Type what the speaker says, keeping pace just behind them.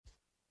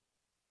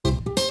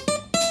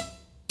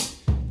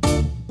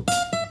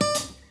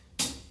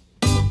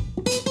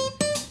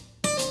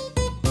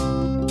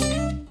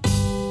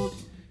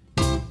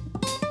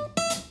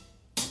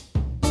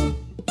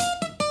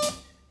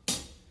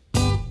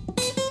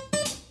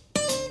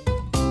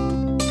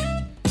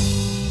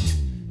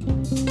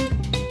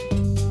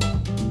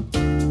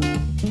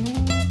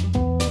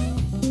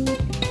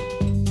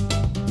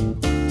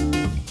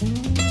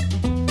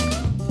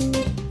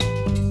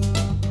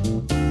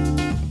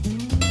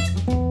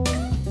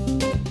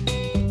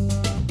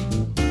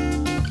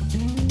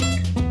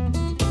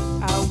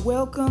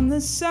the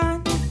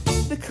sun,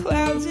 the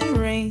clouds and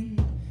rain,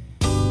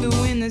 the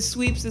wind that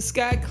sweeps the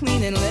sky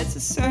clean and lets the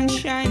sun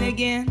shine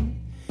again.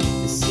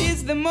 This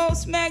is the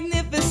most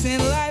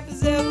magnificent life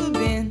has ever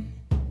been.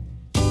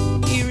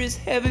 Here is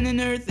heaven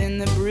and earth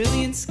and the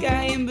brilliant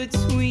sky in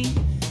between.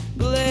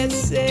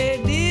 Blessed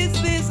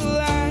is this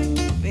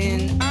life,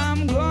 and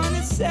I'm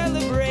gonna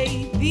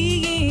celebrate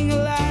being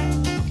alive.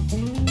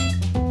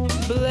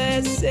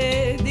 Blessed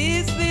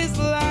is this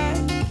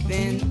life,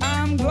 and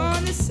I'm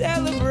gonna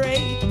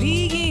celebrate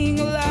being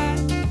alive.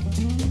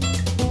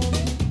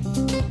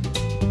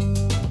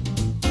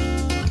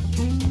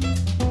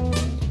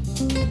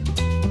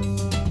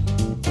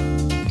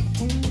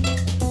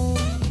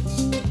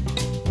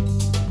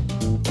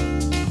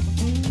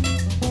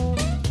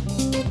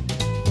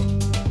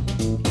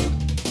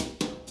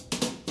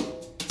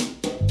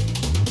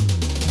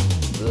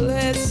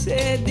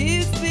 Blessed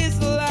is this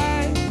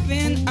life,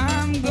 and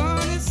I'm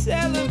gonna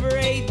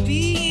celebrate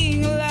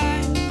being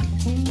alive.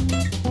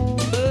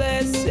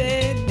 Blessed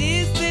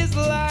is this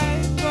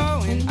life,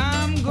 oh, and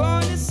I'm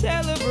gonna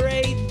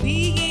celebrate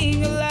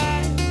being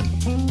alive.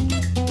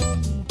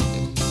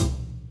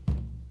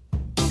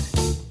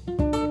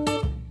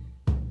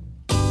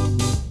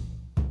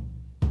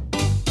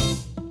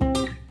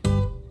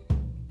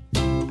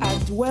 I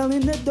dwell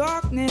in the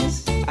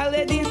darkness, I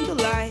let in the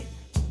light.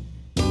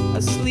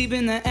 Asleep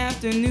in the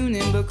afternoon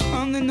and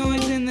become the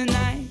noise in the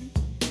night.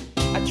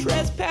 I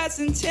trespass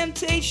in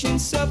temptation,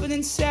 suffered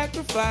and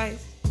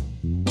sacrifice,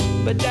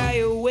 but I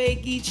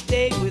awake each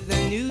day with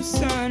a new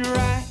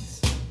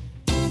sunrise.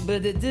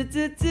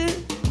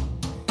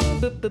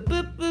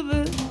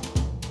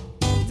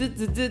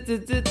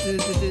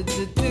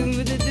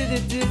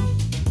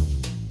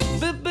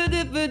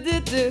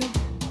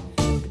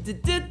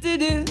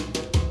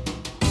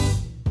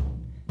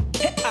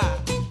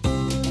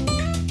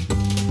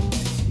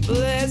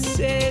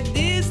 Blessed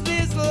is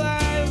this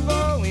life,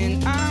 oh,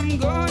 and I'm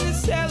gonna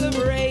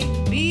celebrate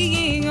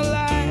being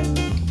alive.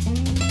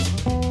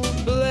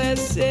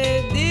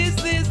 Blessed is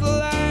this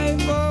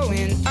life, oh,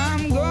 and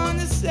I'm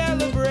gonna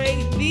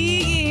celebrate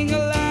being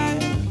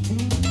alive.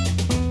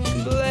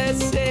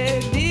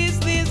 Blessed is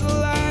this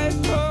life,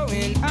 oh,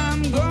 and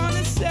I'm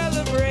gonna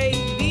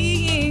celebrate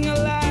being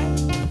alive.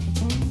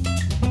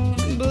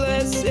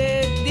 Blessed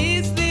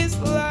is this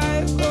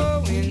life,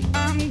 oh, and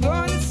I'm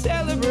gonna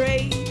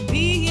celebrate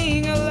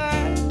being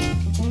alive.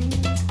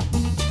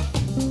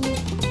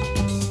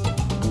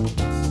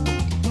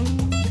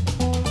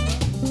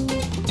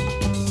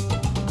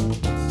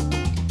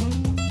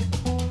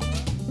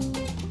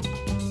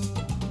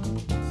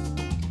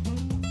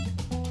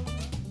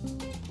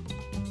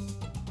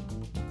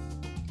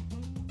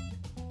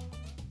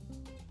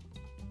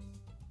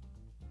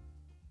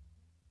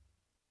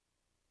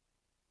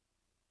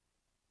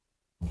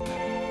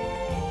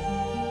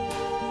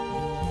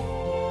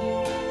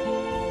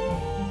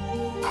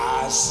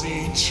 I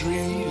see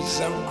trees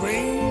of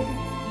green,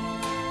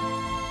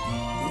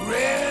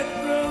 red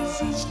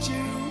roses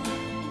too.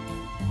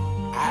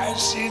 I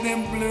see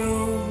them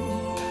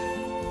bloom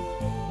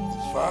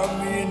for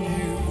me and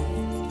you.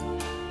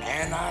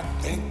 And I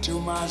think to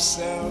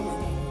myself,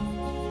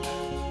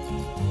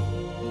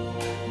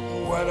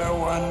 what a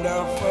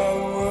wonderful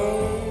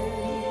world.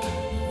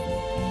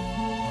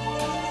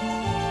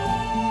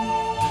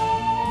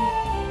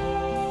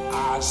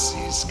 I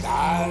see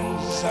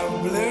skies of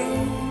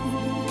blue,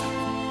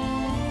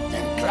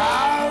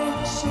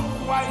 clouds of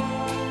white,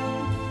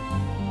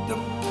 the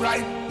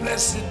bright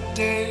blessed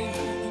day,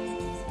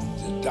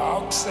 the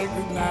dark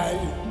sacred night.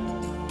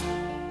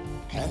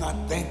 And I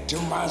think to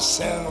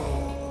myself,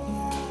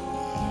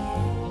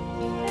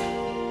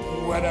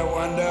 what a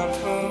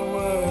wonderful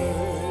world.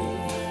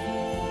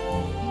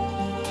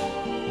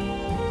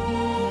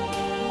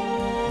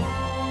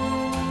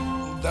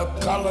 The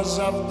colors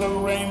of the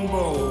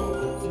rainbow,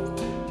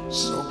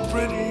 so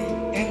pretty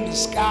in the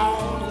sky,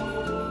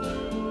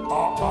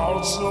 are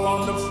also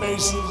on the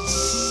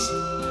faces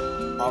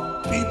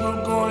of people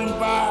going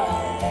by.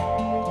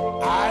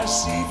 I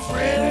see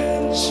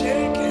friends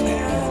shaking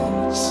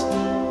hands,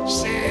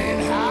 saying,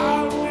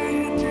 how do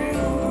you do?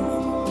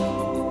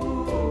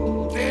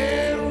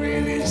 They're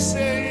really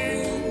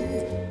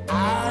saying, I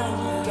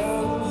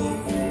love you.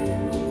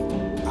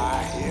 I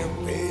hear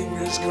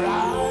babies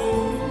cry,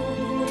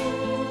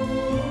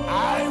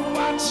 I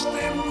watch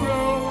them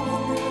grow.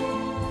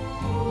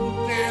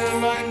 They'll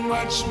learn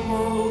much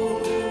more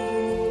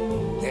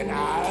than I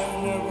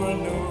never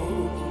knew.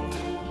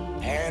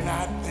 And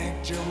I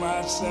think to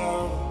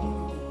myself,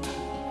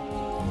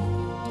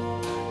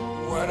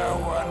 what a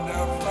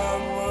wonderful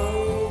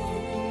world.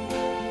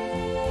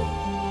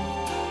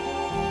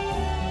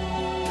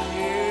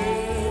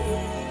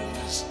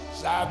 Yes,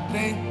 I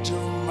think to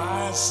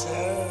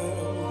myself,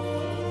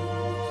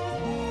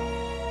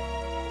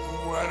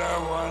 what a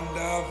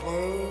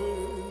wonderful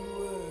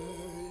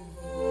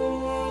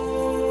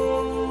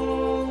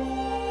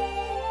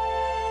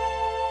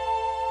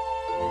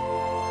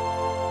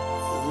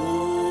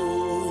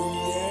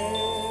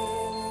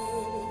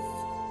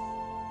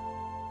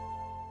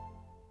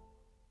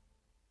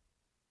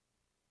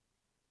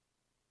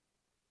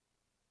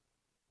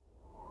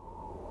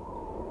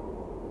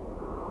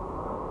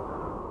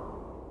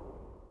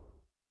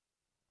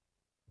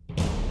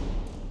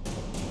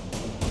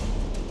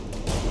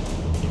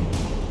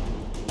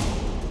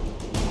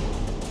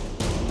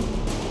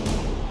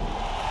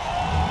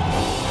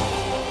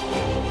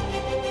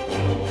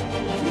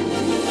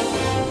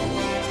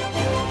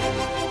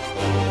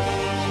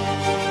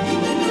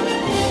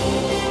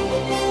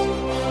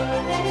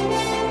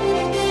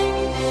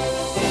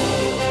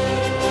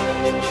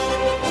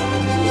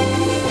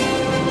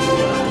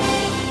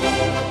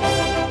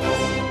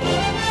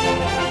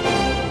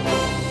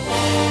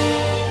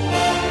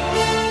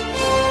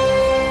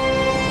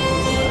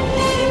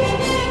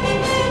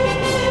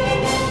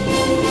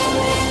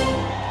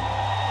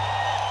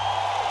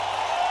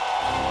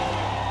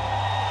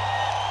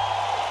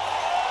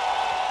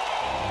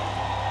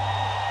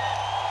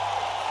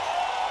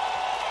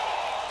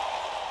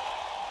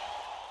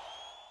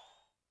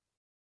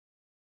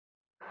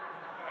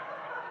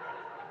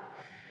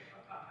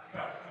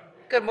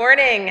Good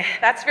morning.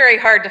 That's very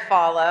hard to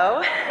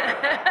follow,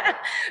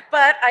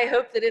 but I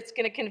hope that it's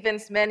going to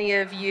convince many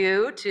of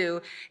you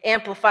to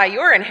amplify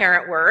your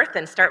inherent worth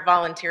and start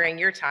volunteering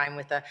your time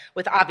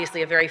with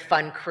obviously a very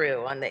fun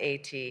crew on the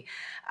AT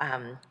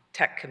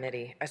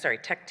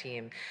tech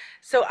team.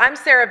 So I'm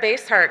Sarah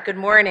Basehart. Good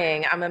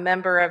morning. I'm a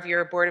member of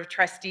your board of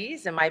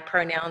trustees, and my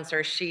pronouns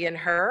are she and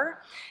her.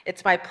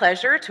 It's my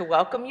pleasure to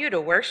welcome you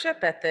to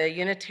worship at the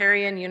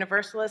Unitarian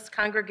Universalist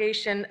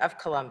Congregation of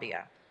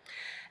Columbia.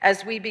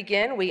 As we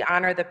begin, we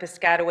honor the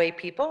Piscataway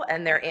people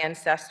and their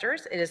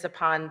ancestors. It is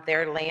upon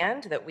their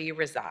land that we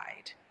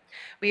reside.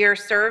 We are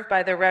served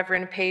by the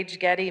Reverend Paige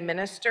Getty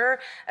minister,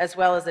 as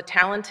well as a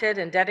talented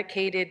and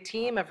dedicated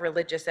team of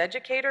religious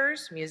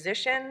educators,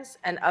 musicians,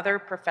 and other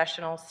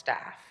professional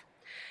staff.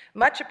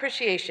 Much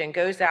appreciation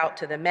goes out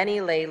to the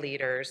many lay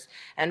leaders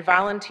and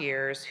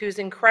volunteers whose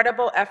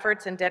incredible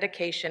efforts and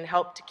dedication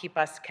help to keep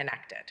us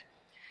connected.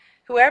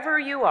 Whoever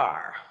you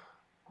are,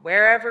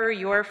 wherever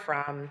you're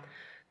from,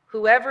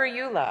 whoever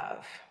you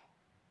love,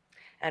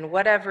 and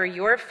whatever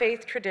your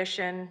faith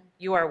tradition,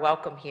 you are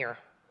welcome here.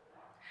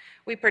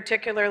 We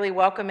particularly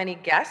welcome any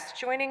guests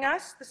joining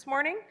us this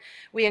morning.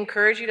 We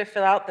encourage you to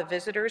fill out the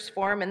visitors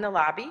form in the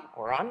lobby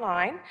or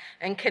online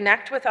and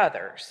connect with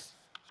others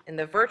in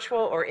the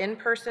virtual or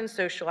in-person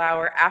social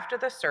hour after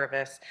the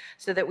service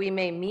so that we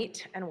may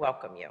meet and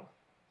welcome you.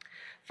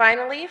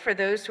 Finally, for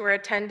those who are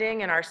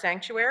attending in our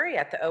sanctuary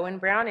at the Owen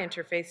Brown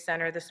Interfaith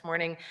Center this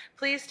morning,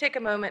 please take a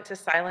moment to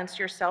silence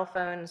your cell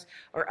phones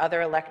or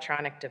other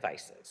electronic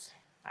devices.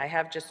 I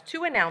have just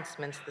two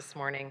announcements this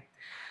morning.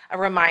 A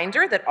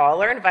reminder that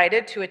all are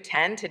invited to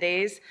attend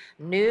today's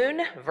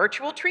noon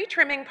virtual tree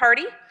trimming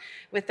party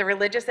with the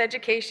religious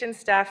education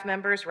staff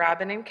members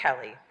Robin and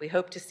Kelly. We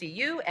hope to see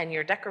you and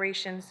your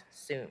decorations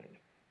soon.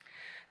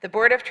 The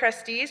Board of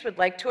Trustees would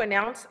like to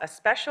announce a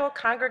special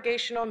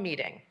congregational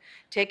meeting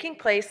taking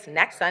place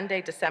next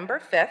Sunday, December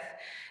 5th,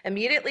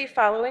 immediately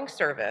following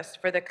service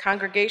for the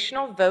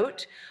congregational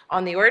vote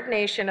on the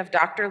ordination of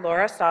Dr.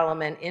 Laura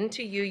Solomon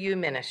into UU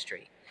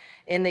ministry.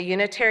 In the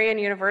Unitarian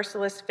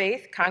Universalist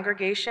Faith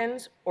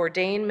congregations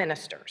ordain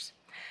ministers.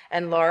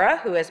 And Laura,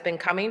 who has been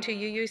coming to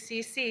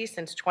UUCC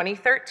since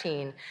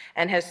 2013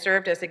 and has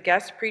served as a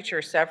guest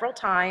preacher several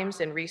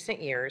times in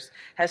recent years,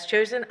 has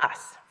chosen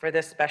us for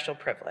this special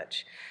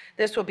privilege.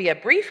 This will be a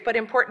brief but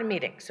important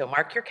meeting, so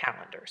mark your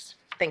calendars.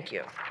 Thank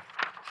you.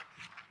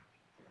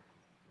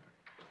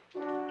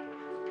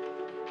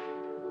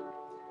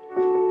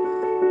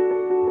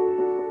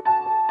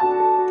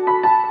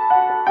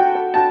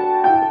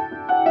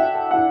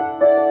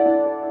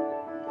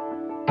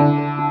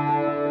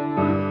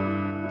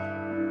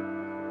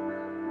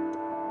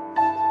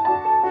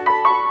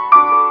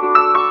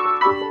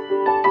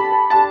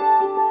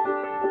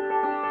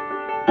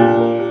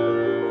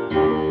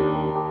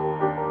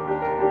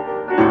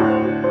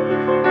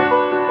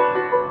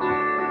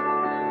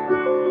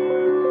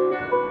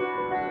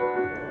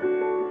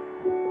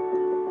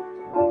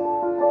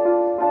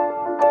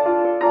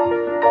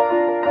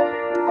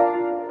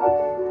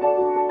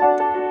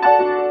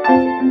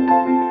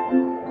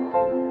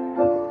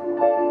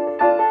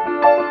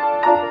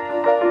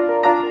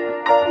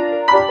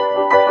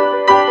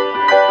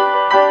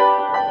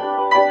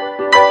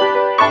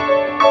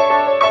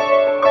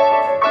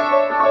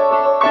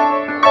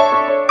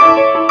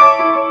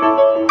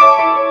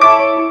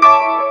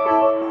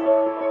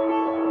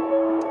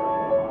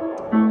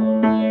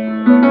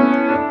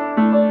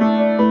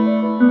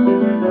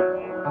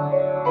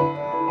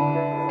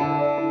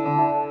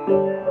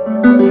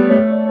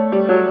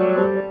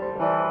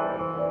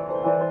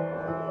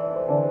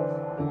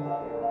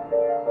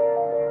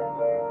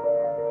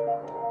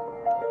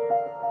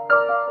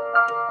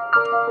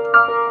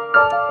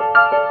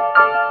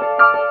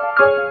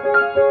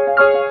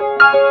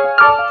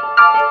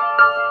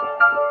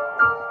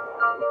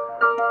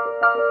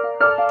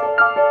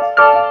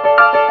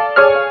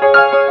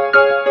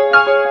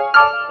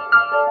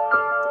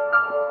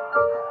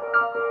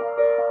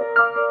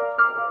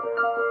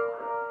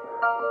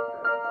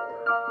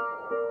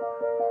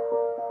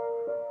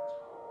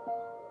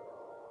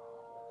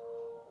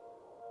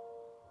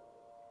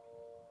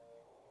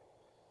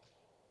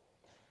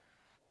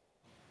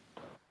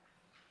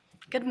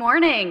 Good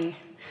morning.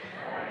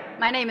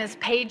 My name is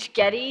Paige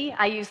Getty.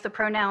 I use the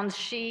pronouns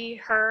she,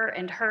 her,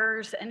 and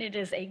hers, and it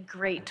is a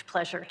great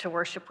pleasure to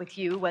worship with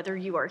you, whether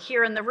you are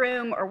here in the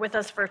room or with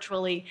us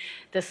virtually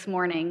this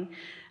morning.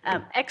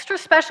 Extra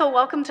special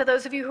welcome to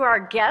those of you who are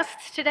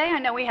guests today. I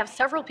know we have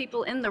several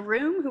people in the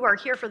room who are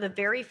here for the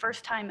very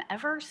first time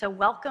ever, so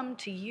welcome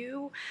to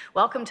you.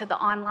 Welcome to the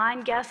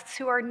online guests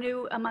who are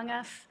new among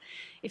us.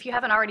 If you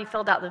haven't already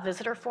filled out the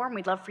visitor form,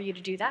 we'd love for you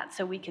to do that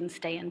so we can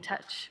stay in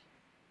touch.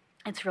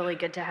 It's really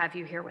good to have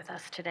you here with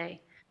us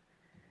today.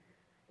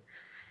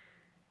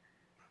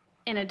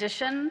 In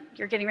addition,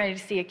 you're getting ready to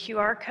see a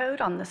QR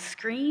code on the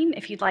screen.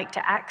 If you'd like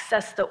to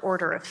access the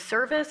order of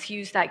service,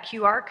 use that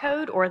QR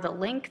code or the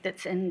link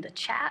that's in the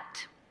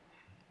chat.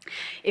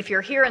 If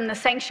you're here in the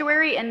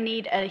sanctuary and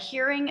need a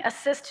hearing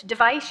assist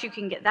device, you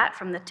can get that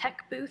from the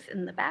tech booth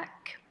in the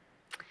back.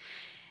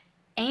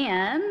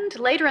 And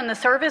later in the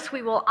service,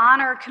 we will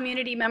honor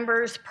community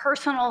members'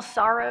 personal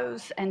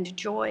sorrows and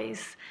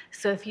joys.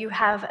 So if you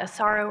have a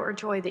sorrow or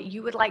joy that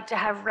you would like to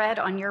have read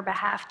on your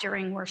behalf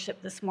during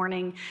worship this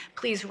morning,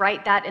 please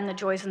write that in the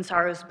Joys and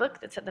Sorrows book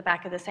that's at the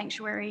back of the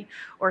sanctuary,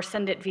 or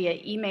send it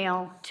via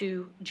email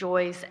to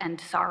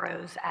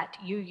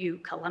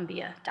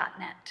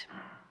joysandsorrows@uucolumbia.net.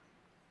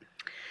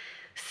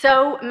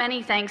 So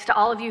many thanks to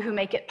all of you who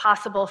make it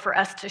possible for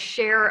us to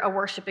share a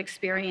worship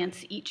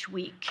experience each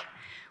week.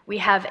 We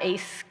have a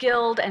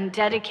skilled and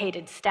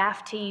dedicated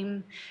staff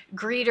team,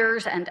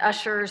 greeters and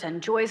ushers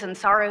and Joys and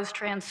Sorrows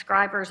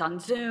transcribers on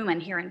Zoom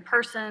and here in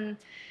person.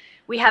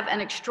 We have an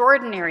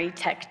extraordinary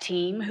tech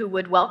team who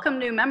would welcome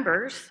new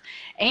members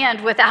and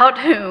without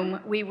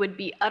whom we would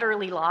be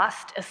utterly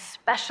lost,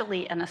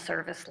 especially in a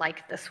service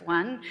like this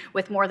one,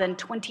 with more than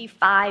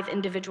 25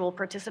 individual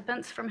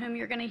participants from whom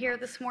you're going to hear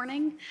this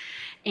morning,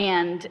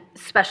 and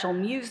special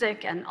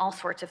music and all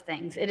sorts of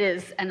things. It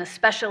is an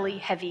especially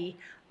heavy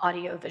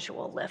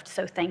audiovisual lift,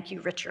 so thank you,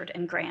 Richard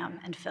and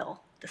Graham and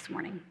Phil, this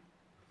morning.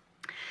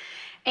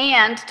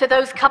 And to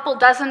those couple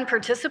dozen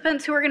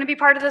participants who are going to be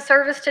part of the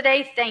service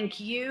today, thank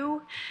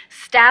you.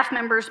 Staff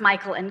members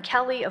Michael and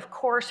Kelly, of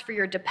course, for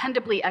your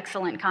dependably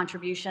excellent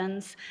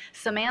contributions.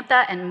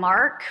 Samantha and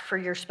Mark for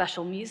your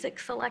special music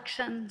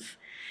selections.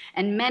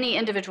 And many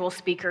individual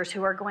speakers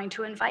who are going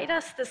to invite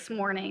us this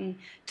morning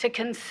to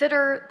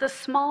consider the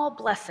small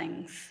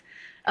blessings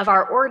of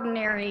our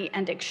ordinary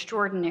and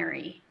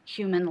extraordinary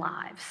human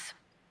lives.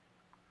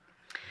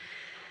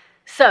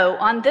 So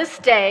on this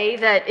day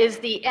that is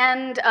the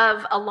end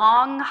of a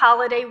long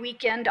holiday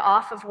weekend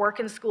off of work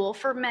and school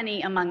for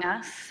many among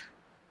us,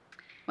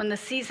 when the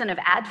season of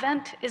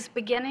Advent is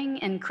beginning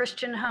in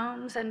Christian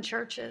homes and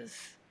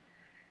churches,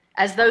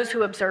 as those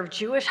who observe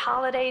Jewish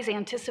holidays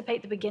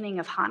anticipate the beginning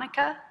of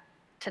Hanukkah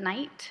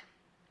tonight,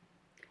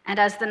 and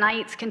as the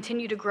nights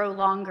continue to grow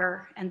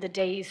longer and the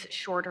days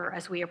shorter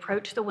as we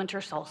approach the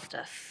winter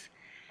solstice,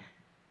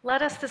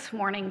 let us this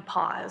morning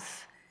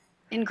pause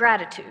in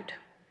gratitude.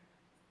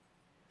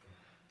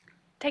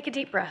 Take a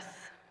deep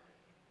breath.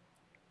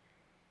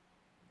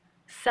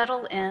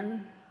 Settle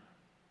in.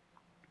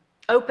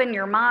 Open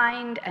your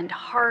mind and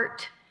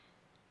heart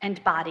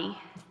and body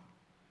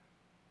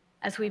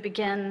as we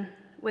begin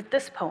with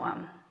this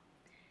poem,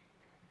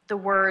 the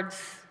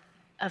words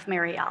of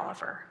Mary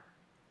Oliver,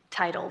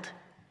 titled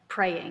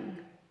Praying.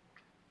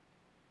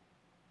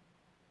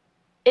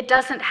 It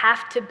doesn't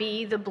have to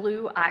be the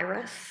blue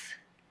iris.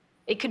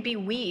 It could be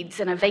weeds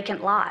in a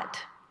vacant lot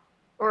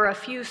or a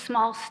few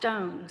small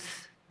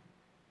stones.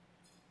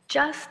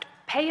 Just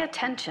pay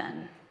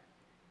attention,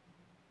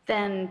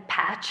 then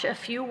patch a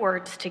few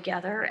words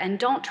together and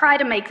don't try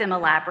to make them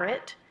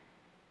elaborate.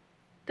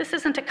 This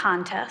isn't a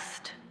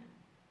contest,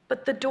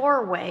 but the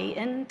doorway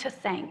into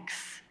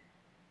thanks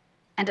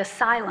and a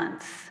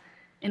silence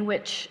in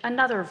which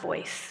another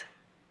voice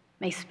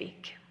may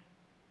speak.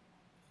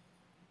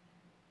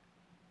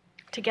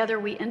 Together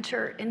we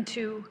enter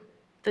into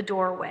the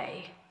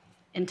doorway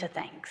into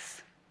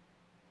thanks.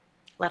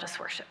 Let us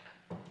worship.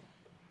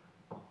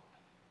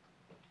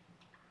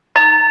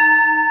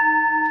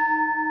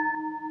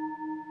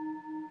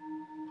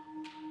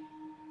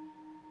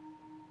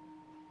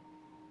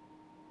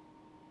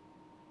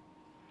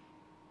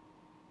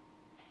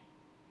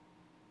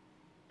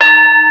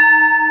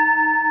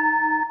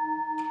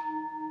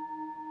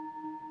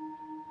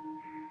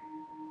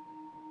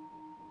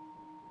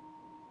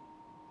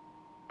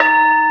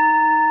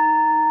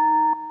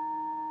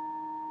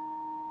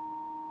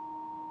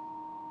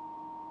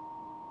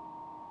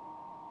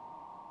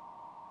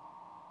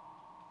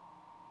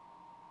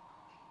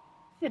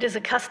 It is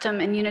a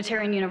custom in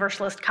Unitarian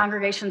Universalist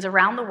congregations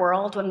around the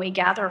world when we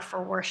gather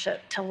for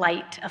worship to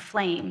light a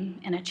flame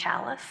in a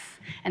chalice.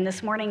 And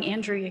this morning,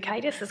 Andrew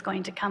Yukaitis is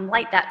going to come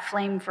light that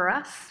flame for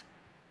us.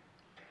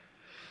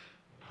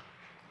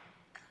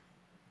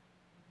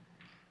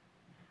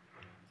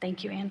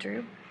 Thank you,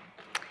 Andrew.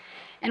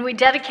 And we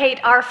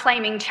dedicate our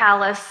flaming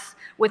chalice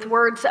with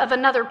words of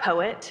another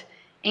poet,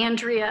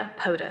 Andrea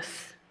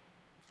Potus,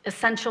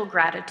 Essential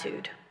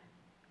Gratitude.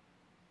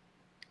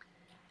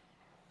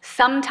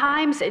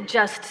 Sometimes it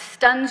just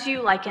stuns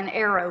you like an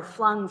arrow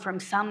flung from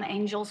some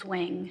angel's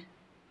wing.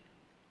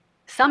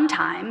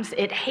 Sometimes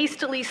it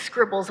hastily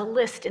scribbles a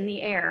list in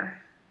the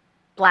air.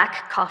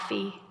 Black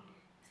coffee,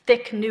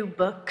 thick new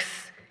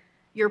books,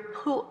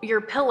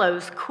 your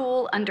pillow's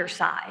cool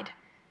underside,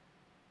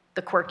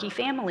 the quirky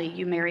family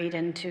you married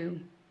into.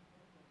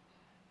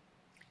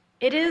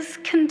 It is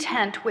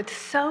content with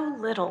so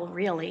little,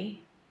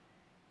 really.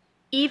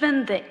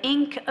 Even the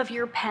ink of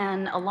your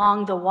pen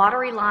along the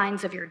watery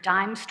lines of your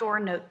dime store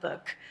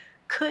notebook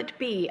could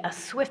be a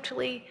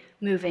swiftly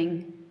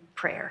moving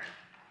prayer.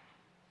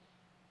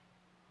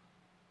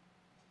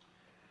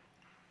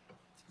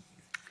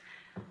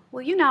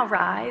 Will you now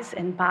rise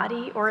in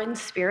body or in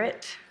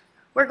spirit?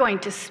 We're going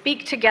to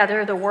speak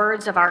together the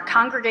words of our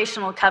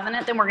congregational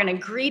covenant, then we're going to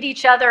greet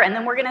each other, and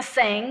then we're going to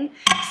sing.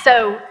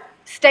 So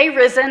Stay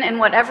risen in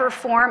whatever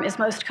form is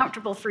most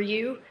comfortable for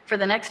you for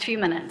the next few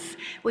minutes.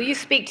 Will you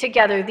speak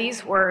together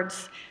these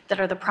words that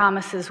are the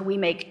promises we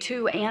make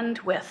to and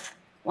with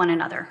one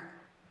another?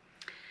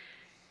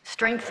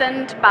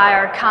 Strengthened by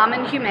our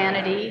common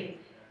humanity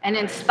and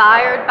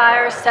inspired by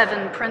our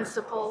 7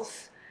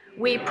 principles,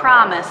 we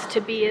promise to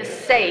be a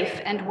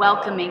safe and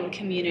welcoming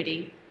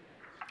community,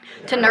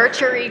 to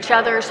nurture each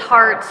other's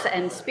hearts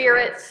and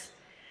spirits,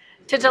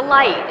 to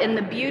delight in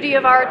the beauty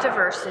of our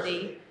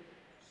diversity,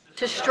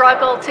 to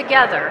struggle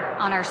together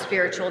on our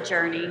spiritual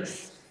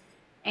journeys,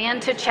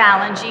 and to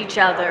challenge each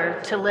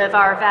other to live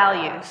our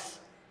values.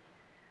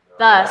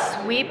 Thus,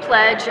 we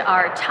pledge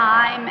our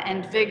time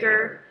and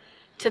vigor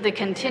to the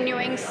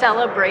continuing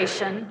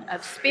celebration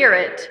of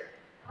spirit,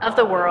 of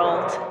the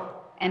world,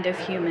 and of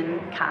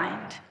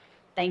humankind.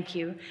 Thank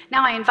you.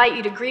 Now I invite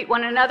you to greet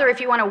one another.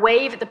 If you want to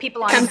wave at the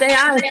people on stage.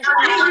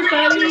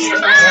 Hi,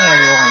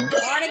 everyone.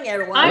 Good morning,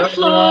 everyone. Hi,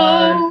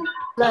 Flo.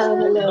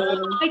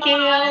 Hello. Hi,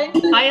 Gail.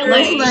 Hi,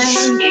 Elaine.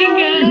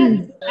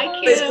 Inga. Hi,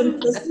 Kim.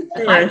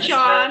 Hi,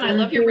 John. I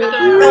love your rhythm.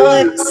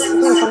 Alex,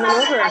 coming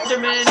over.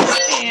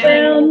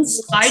 And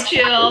hi,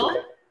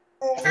 Jill.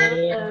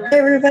 Hi,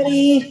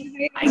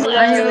 everybody. Hi,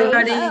 Glenn.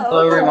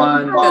 Hello,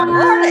 everyone. Good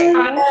morning.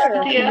 Hi,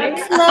 Cynthia.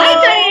 Good Hi,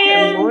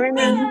 Diane.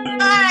 morning.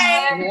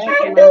 Hi. Yeah,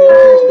 come on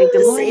over. Say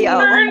good See you,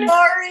 morning.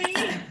 Lori.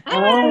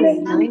 Oh,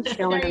 nice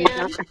showing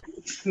them.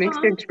 Makes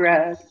your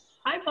dress.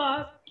 Hi,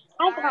 Bob.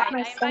 I brought my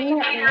I son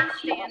invite you to that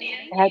begin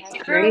standing. That's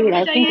great. I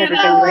think Diana.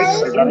 everybody likes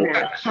seeing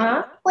that.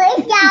 Huh?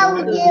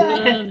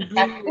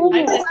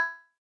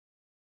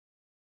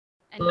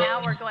 And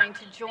now we're going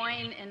to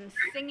join in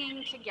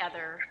singing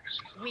together,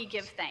 We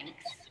Give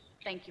Thanks.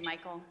 Thank you,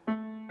 Michael.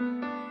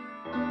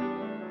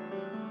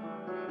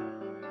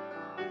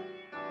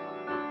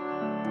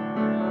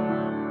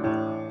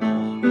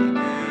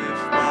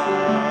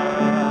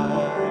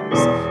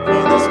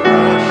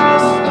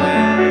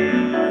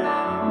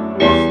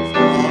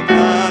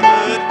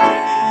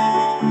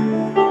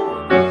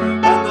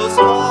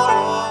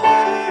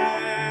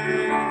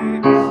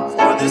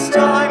 This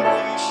time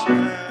we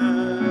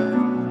share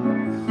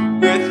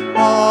with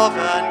love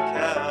and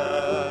care.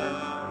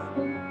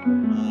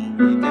 We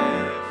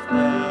give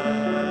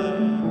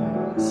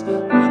thanks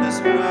for this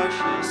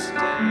precious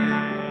day.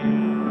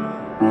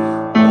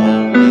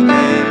 Oh, we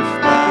give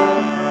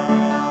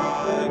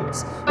thanks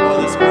for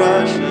this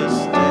precious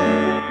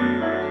day.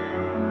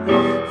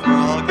 For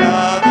all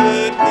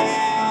gathered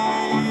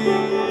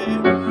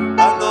here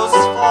and those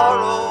far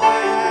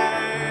away.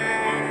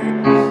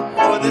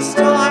 For this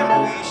time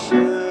we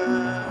share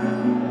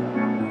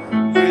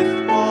with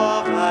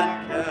love and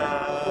care.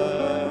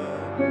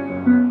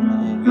 Oh,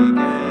 we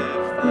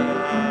give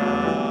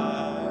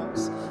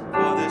thanks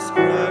for this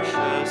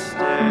precious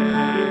day.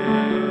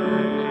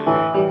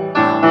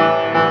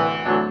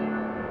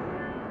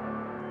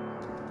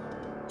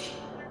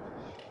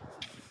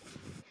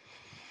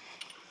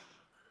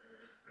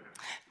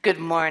 Good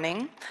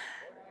morning.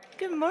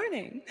 Good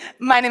morning.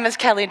 My name is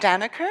Kelly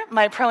Danaker.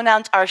 My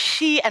pronouns are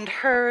she and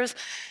hers,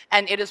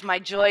 and it is my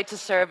joy to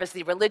serve as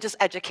the Religious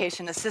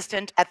Education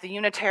Assistant at the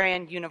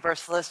Unitarian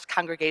Universalist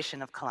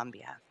Congregation of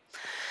Columbia.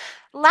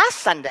 Last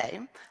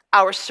Sunday,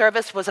 our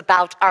service was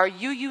about our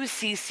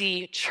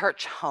UUCC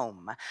church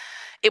home.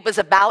 It was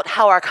about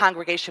how our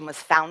congregation was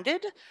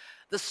founded,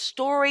 the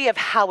story of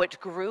how it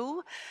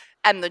grew,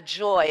 and the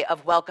joy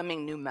of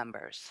welcoming new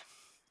members.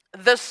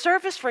 The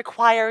service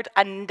required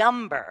a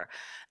number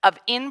of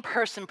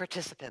in-person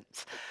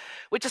participants,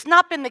 which has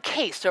not been the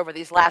case over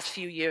these last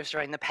few years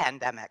during the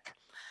pandemic.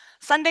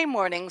 Sunday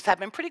mornings have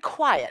been pretty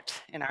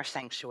quiet in our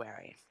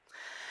sanctuary.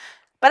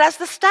 But as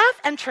the staff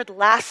entered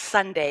last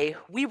Sunday,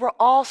 we were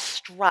all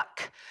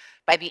struck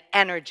by the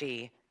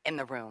energy in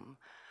the room.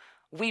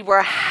 We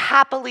were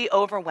happily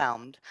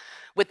overwhelmed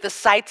with the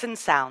sights and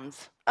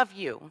sounds of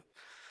you,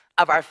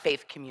 of our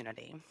faith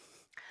community.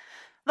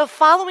 The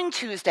following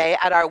Tuesday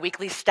at our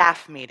weekly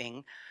staff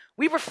meeting,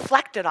 we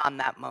reflected on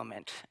that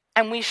moment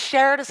and we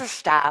shared as a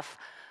staff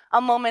a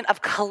moment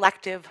of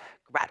collective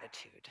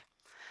gratitude.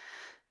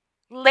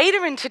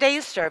 Later in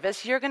today's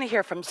service, you're going to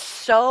hear from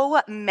so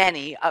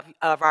many of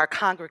our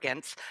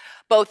congregants,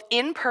 both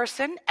in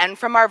person and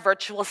from our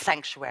virtual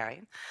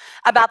sanctuary,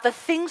 about the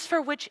things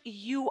for which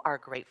you are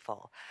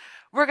grateful.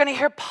 We're going to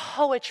hear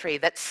poetry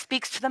that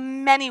speaks to the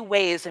many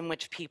ways in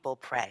which people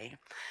pray.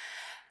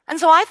 And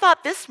so I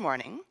thought this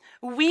morning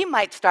we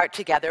might start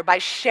together by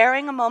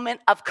sharing a moment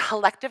of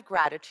collective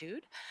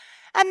gratitude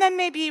and then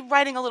maybe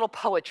writing a little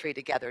poetry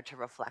together to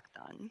reflect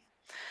on.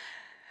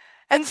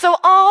 And so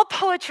all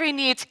poetry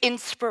needs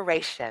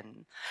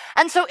inspiration.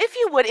 And so if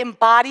you would,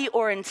 embody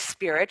or in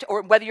spirit,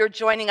 or whether you're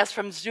joining us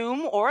from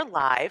Zoom or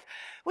live,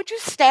 would you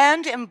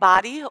stand,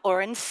 embody,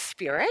 or in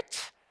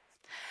spirit?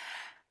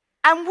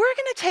 And we're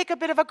going to take a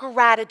bit of a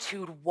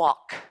gratitude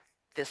walk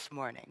this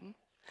morning.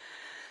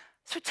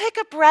 So take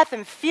a breath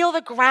and feel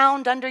the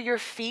ground under your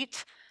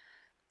feet.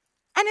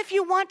 And if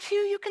you want to,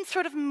 you can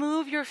sort of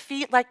move your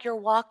feet like you're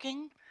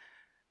walking.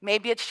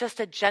 Maybe it's just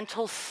a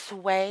gentle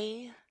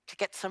sway to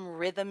get some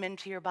rhythm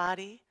into your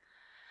body.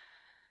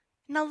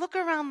 Now look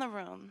around the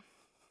room.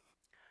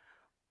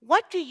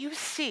 What do you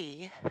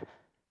see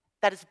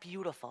that is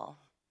beautiful?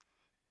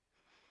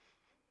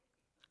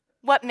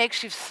 What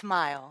makes you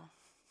smile?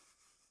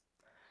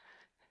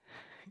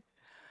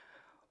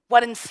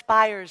 What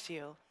inspires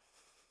you?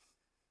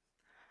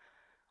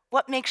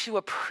 What makes you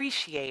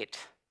appreciate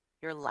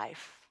your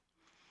life?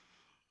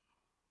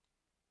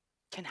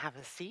 Can have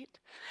a seat.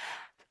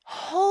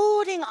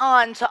 Holding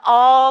on to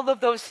all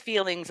of those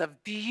feelings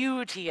of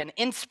beauty and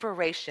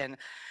inspiration,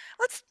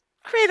 let's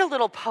create a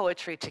little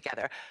poetry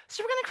together.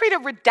 So we're going to create a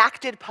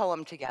redacted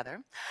poem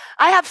together.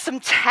 I have some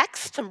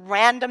text, some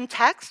random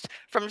text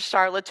from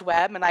Charlotte's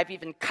Web, and I've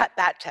even cut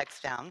that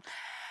text down.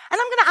 And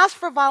I'm going to ask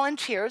for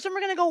volunteers, and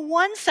we're going to go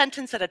one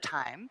sentence at a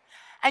time,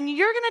 and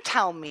you're going to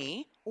tell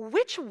me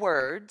which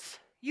words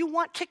you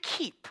want to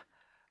keep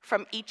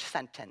from each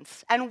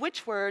sentence and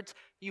which words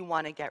you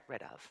want to get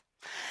rid of.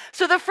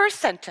 So the first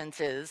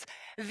sentence is,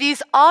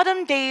 these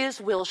autumn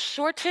days will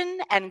shorten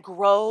and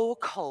grow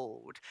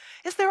cold.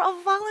 Is there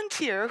a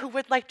volunteer who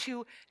would like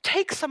to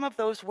take some of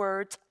those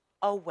words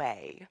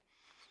away?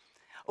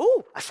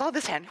 Oh, I saw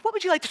this hand. What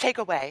would you like to take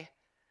away?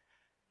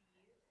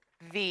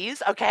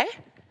 These, okay.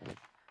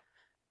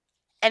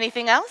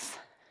 Anything else?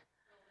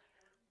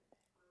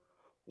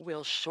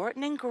 Will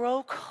shorten and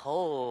grow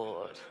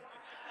cold.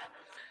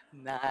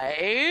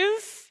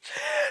 Nice.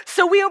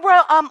 So we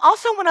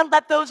also want to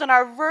let those in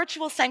our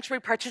virtual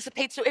sanctuary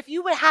participate. So if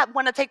you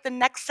want to take the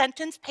next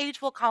sentence,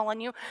 Paige will call on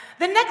you.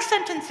 The next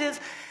sentence is,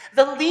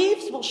 the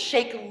leaves will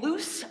shake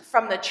loose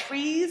from the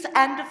trees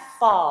and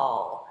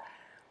fall.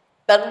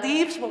 The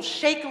leaves will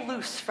shake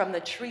loose from the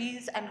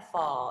trees and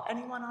fall.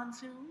 Anyone on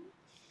Zoom?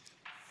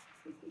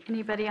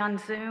 Anybody on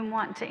Zoom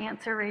want to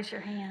answer? Raise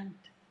your hand.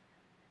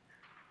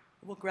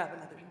 We'll grab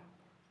another.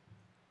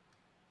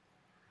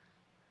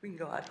 We can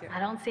go out here.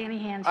 I don't see any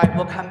hands. All right,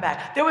 we'll come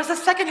back. There was a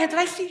second hand. Did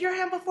I see your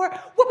hand before?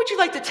 What would you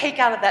like to take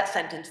out of that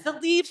sentence? The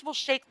leaves will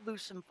shake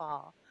loose and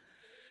fall.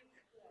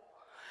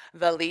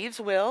 The leaves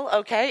will,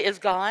 okay, is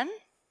gone.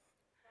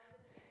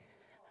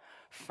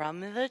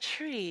 From the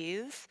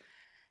trees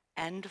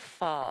and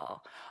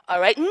fall. All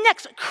right,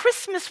 next,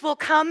 Christmas will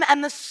come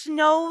and the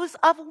snows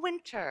of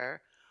winter.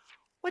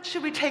 What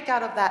should we take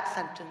out of that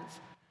sentence?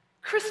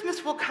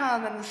 Christmas will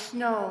come and the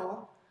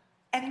snow.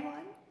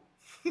 Anyone?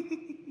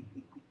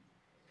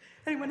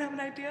 Anyone have an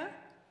idea?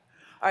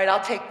 All right,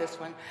 I'll take this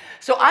one.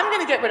 So I'm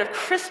going to get rid of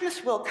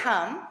Christmas will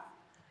come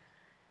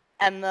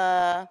and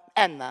the.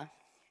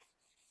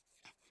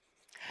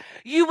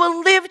 You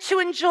will live to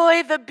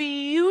enjoy the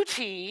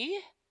beauty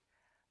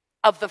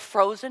of the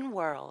frozen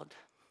world.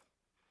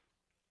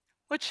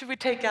 What should we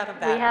take out of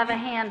that? We have a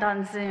hand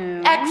on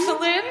Zoom.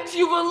 Excellent.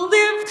 You will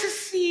live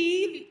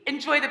to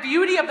enjoy the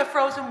beauty of the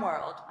frozen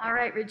world. All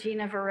right,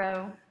 Regina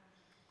Verreau.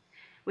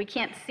 We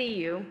can't see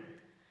you.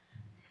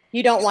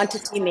 You don't want to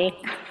see me.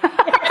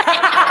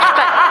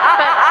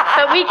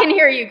 but we can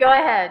hear you. Go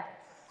ahead.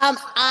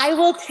 I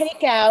will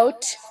take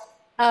out,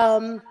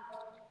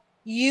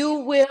 you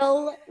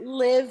will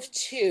live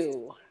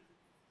too.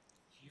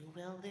 You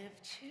will live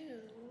too.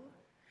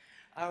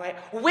 All right.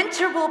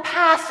 Winter will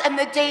pass and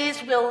the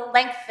days will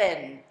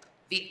lengthen.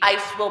 The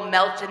ice will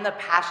melt in the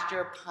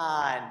pasture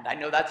pond. I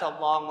know that's a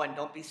long one.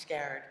 Don't be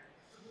scared.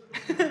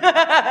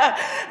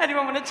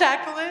 Anyone want to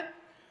tackle it?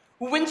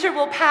 Winter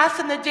will pass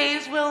and the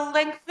days will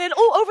lengthen.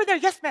 Oh, over there.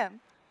 Yes,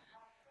 ma'am.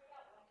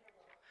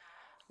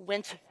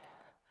 Winter.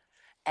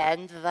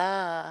 And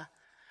the.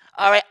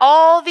 All right.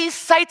 All these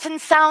sights and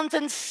sounds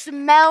and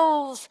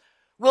smells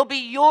will be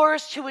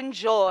yours to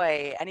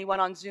enjoy. Anyone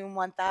on Zoom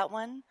want that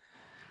one?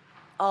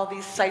 All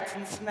these sights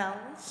and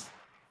smells.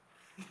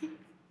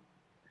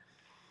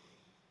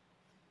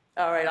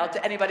 All right.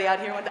 Anybody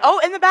out here want that?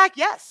 Oh, in the back.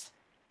 Yes.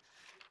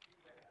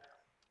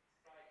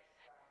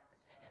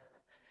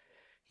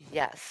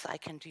 Yes, I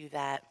can do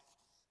that.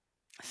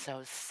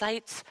 So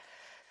sights,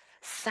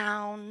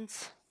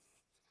 sounds,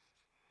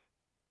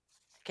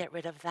 get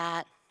rid of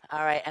that.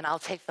 All right, and I'll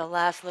take the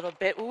last little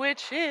bit,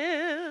 which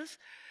is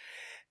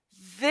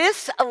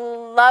this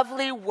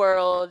lovely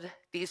world,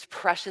 these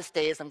precious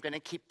days. I'm going to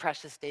keep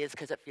precious days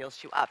because it feels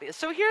too obvious.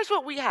 So here's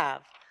what we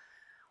have.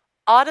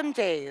 Autumn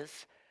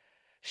days,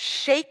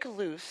 shake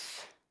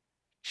loose,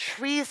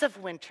 trees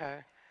of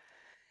winter,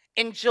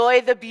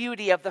 enjoy the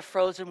beauty of the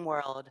frozen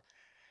world.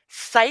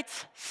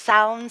 Sights,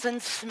 sounds,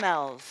 and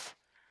smells,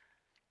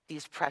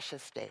 these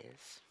precious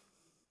days.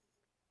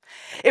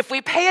 If we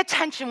pay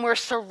attention, we're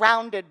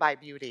surrounded by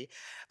beauty,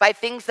 by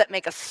things that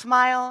make us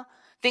smile,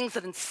 things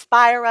that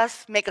inspire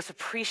us, make us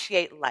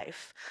appreciate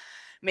life.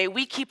 May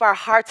we keep our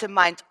hearts and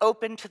minds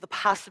open to the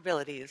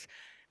possibilities.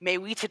 May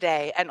we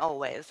today and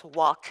always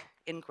walk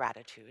in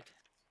gratitude.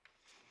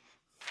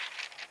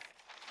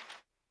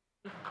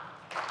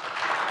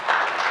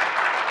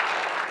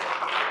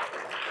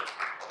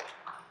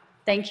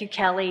 Thank you,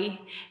 Kelly.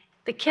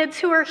 The kids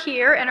who are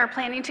here and are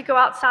planning to go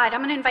outside, I'm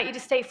going to invite you to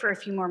stay for a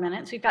few more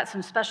minutes. We've got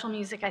some special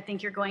music I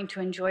think you're going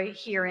to enjoy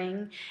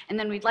hearing, and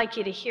then we'd like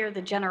you to hear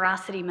the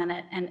Generosity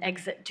Minute and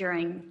exit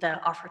during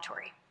the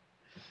offertory.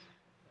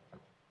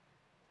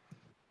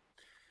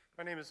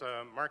 My name is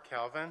Mark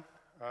Calvin.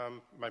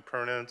 My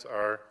pronouns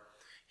are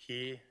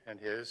he and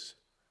his.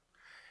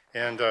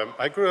 And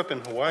I grew up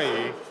in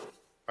Hawaii.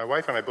 My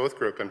wife and I both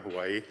grew up in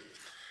Hawaii.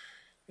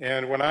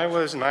 And when I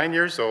was 9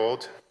 years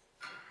old,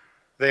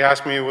 they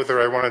asked me whether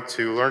I wanted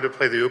to learn to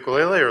play the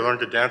ukulele or learn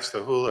to dance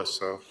the hula,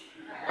 so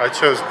I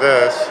chose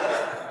this.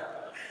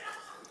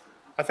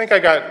 I think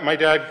my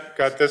dad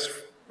got this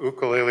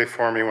ukulele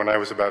for me when I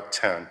was about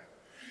 10.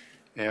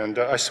 And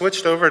I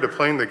switched over to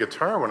playing the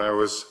guitar when I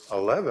was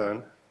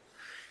 11.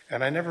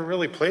 And I never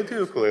really played the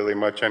ukulele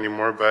much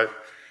anymore, but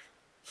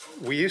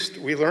we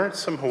learned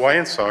some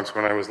Hawaiian songs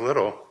when I was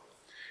little.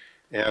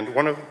 And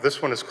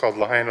this one is called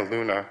Lahaina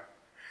Luna,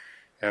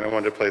 and I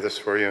wanted to play this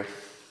for you.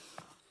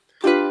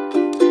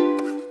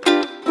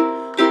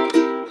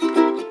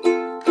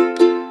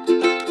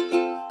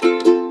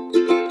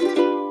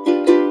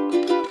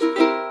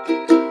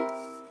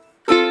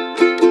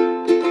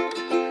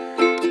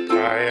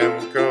 I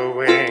am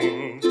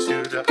going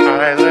to the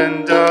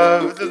island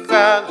of the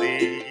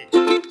valley,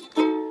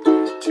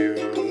 to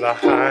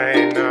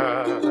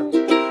Lahaina,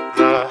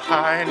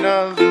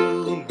 Lahaina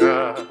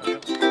Luna,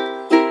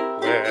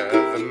 where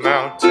the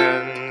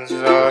mountains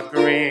are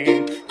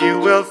green. You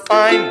will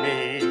find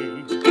me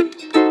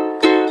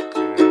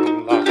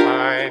in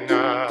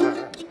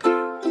Lahaina,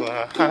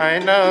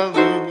 Lahaina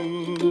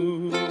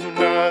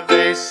Luna.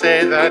 They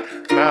say that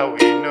Maui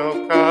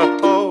no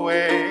Kahoe,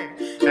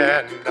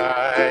 and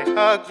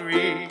I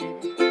agree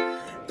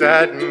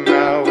that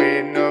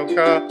Maui no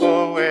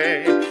Kahoe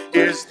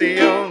is the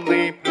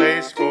only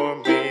place for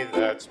me.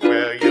 That's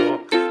where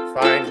you'll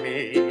find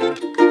me,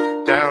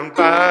 down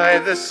by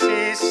the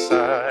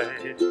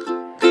seaside,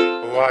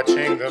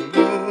 watching the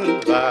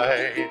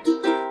moonlight,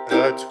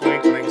 the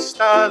twinkling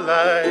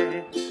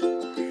starlight,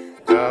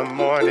 the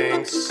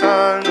morning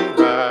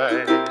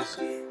sunrise,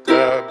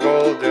 the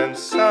golden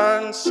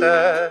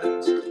sunset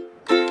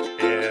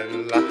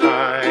in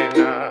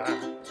Lahaina,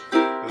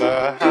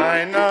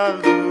 Lahaina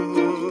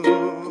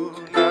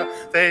Luna.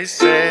 They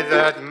say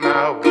that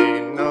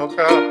Maui no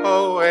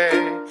Kahoe,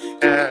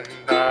 and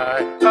I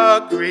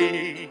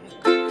agree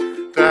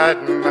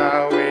that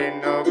Maui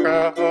no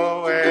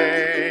Kahoe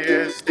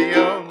is the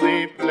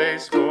only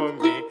place for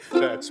me.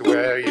 That's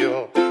where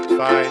you'll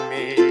find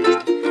me,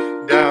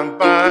 down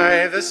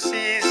by the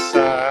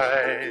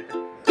seaside,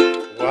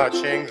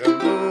 watching the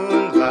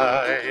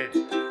moonlight,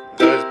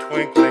 the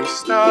twinkling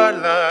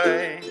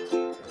starlight,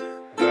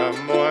 the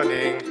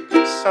morning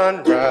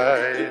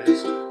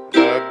sunrise,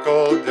 the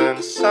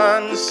golden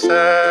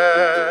sunset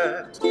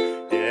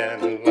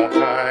in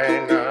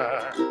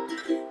Lahaina,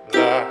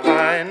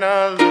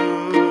 Lahaina Luna.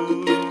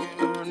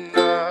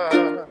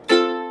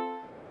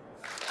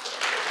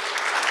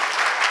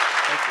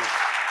 Thank you.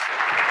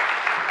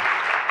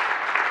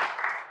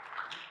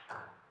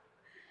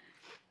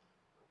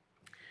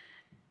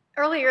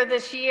 Earlier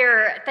this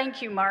year,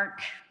 thank you,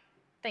 Mark.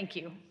 Thank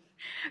you.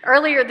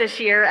 Earlier this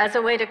year, as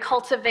a way to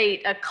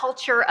cultivate a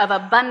culture of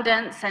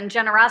abundance and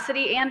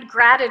generosity and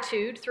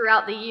gratitude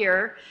throughout the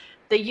year,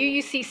 the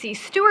UUCC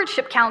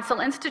Stewardship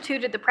Council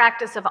instituted the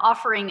practice of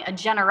offering a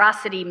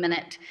generosity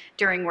minute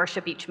during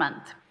worship each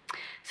month.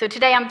 So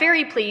today I'm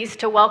very pleased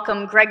to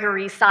welcome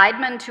Gregory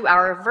Seidman to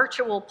our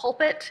virtual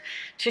pulpit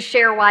to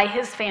share why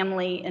his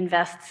family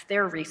invests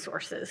their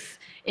resources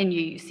in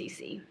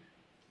UUCC.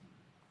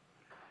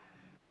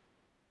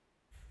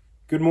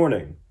 Good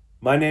morning.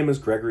 My name is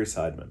Gregory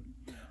Seidman.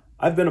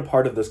 I've been a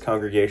part of this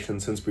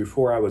congregation since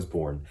before I was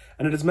born,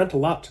 and it has meant a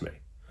lot to me.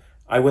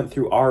 I went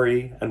through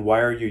RE and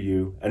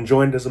YRUU and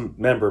joined as a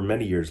member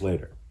many years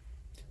later.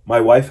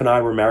 My wife and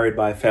I were married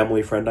by a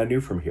family friend I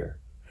knew from here.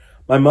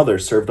 My mother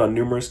served on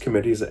numerous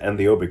committees and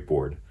the OBIC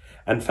board,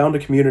 and found a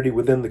community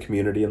within the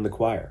community in the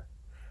choir.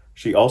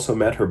 She also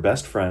met her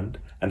best friend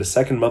and a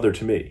second mother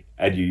to me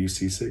at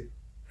UUCC.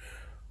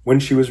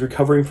 When she was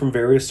recovering from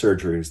various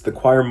surgeries, the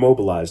choir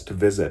mobilized to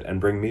visit and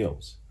bring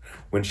meals.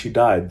 When she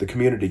died, the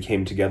community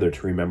came together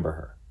to remember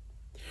her.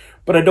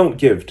 But I don't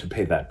give to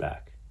pay that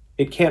back.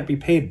 It can't be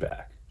paid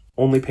back,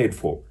 only paid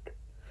forward.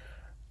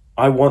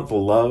 I want the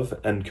love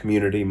and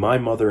community my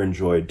mother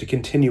enjoyed to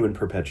continue in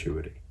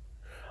perpetuity.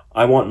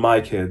 I want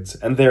my kids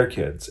and their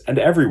kids and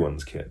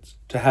everyone's kids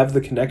to have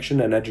the connection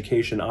and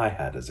education I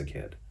had as a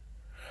kid.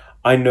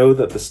 I know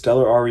that the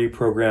Stellar RE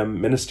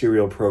program,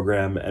 ministerial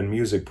program, and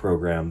music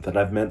program that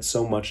have meant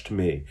so much to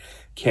me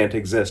can't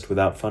exist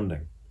without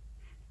funding.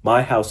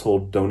 My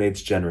household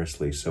donates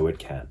generously so it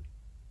can.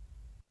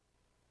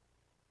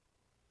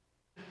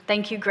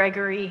 Thank you,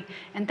 Gregory,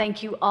 and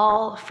thank you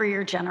all for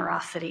your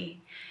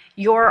generosity.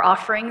 Your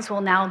offerings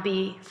will now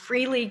be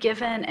freely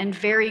given and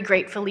very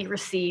gratefully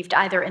received,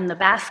 either in the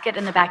basket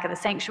in the back of the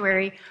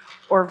sanctuary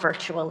or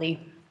virtually.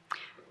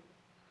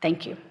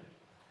 Thank you.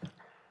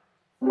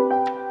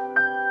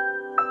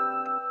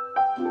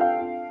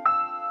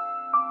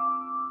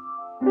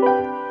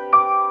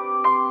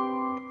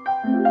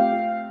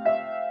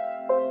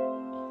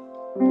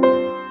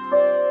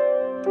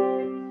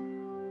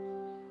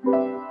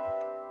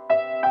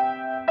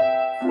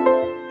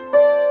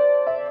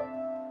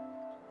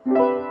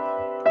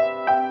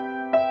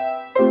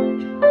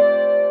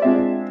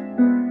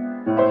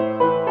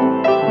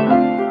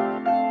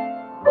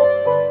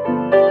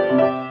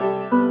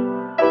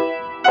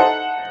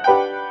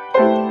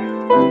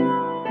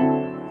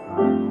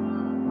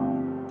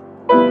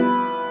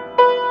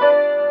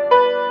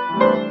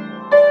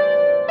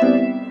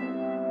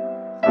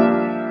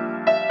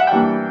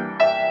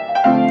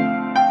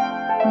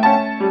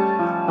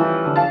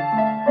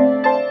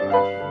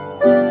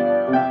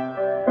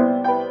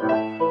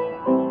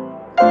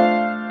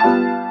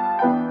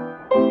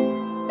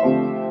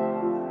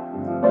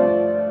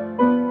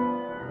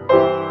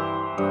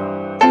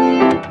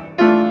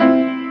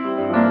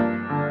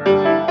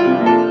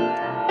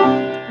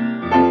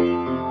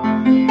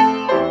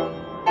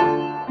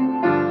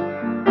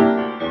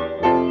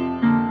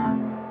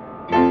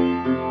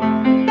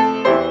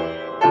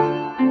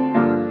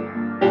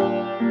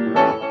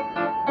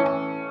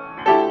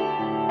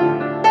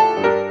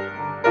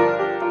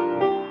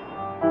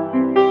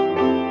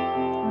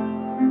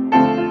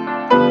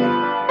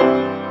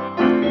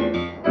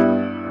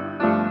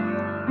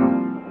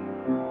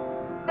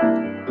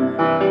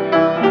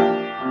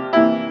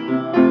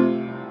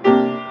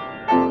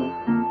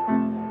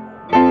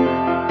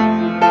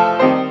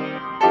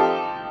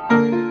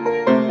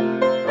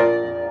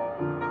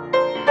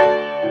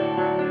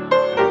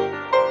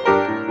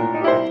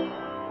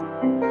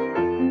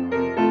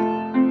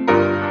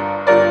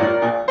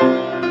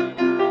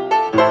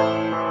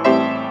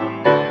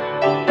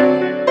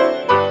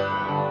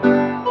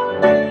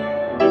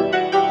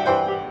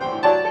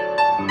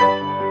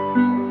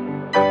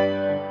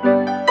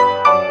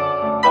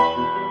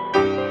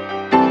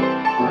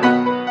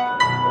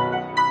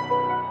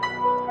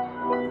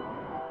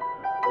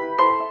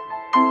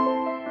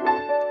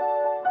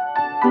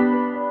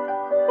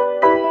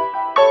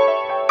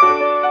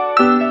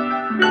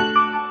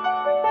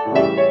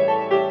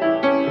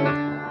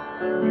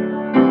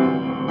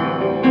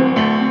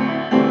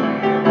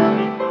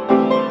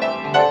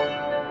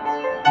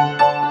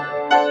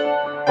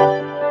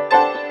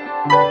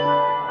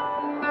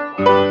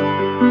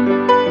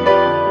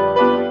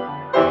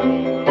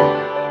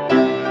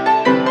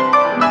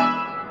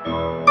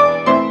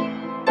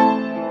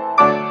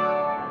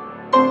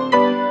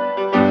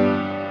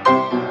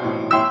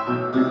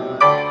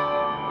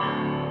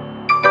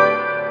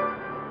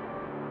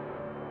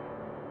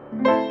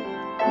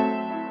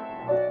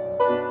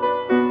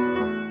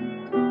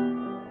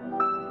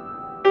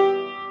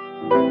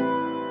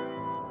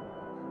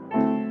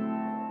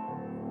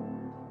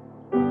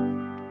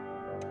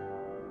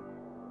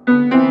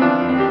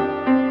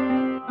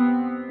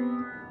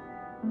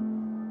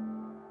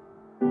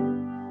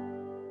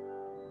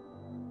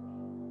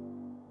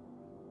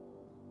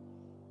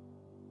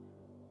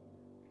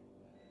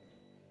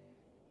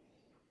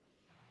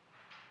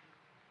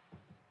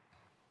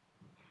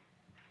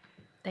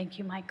 Thank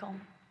you, Michael.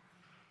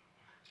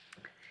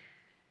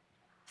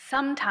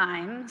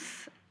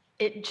 Sometimes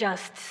it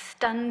just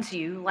stuns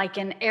you like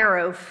an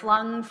arrow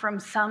flung from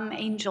some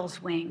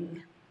angel's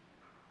wing.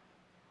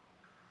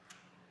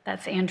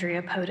 That's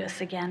Andrea Potus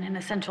again in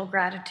Essential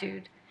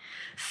Gratitude.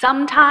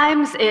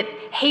 Sometimes it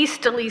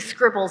hastily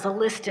scribbles a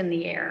list in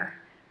the air.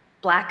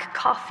 Black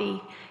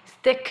coffee,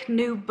 thick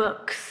new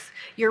books,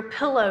 your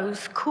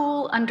pillow's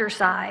cool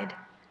underside,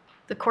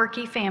 the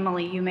quirky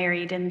family you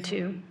married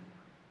into.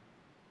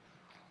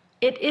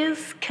 It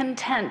is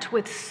content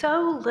with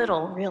so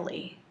little,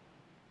 really.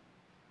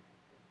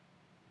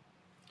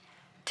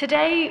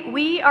 Today,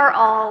 we are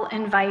all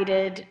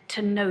invited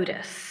to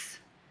notice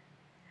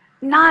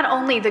not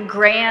only the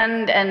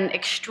grand and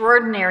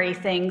extraordinary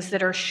things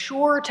that are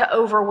sure to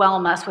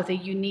overwhelm us with a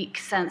unique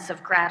sense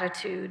of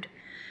gratitude,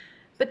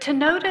 but to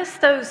notice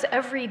those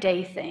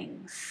everyday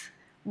things,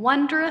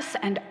 wondrous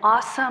and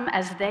awesome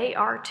as they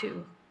are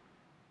too,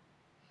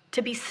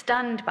 to be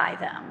stunned by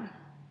them,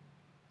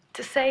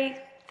 to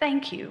say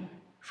thank you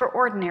for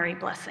ordinary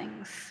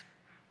blessings.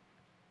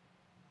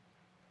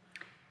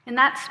 In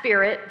that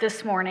spirit,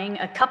 this morning,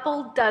 a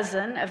couple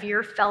dozen of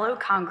your fellow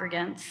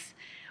congregants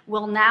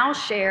will now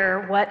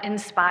share what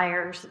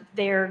inspires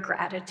their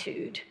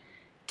gratitude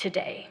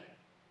today.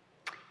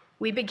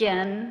 We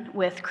begin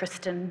with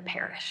Kristen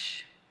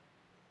Parrish.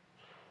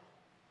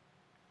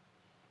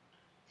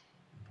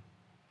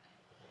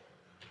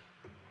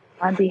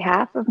 On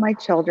behalf of my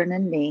children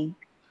and me,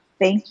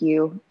 thank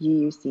you,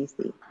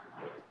 UUCC,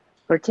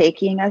 for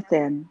taking us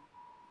in,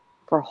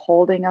 for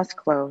holding us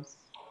close,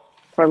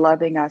 for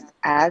loving us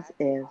as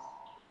is,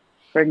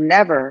 for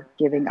never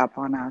giving up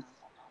on us,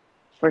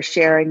 for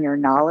sharing your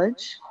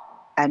knowledge,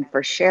 and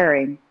for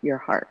sharing your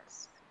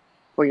hearts,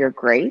 for your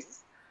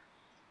grace,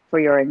 for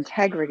your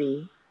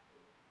integrity,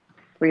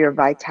 for your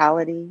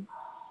vitality,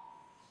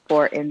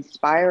 for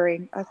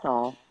inspiring us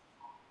all,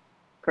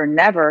 for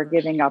never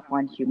giving up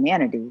on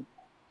humanity,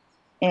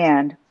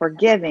 and for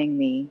giving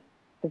me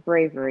the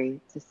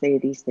bravery to say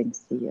these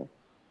things to you.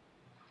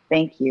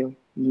 Thank you,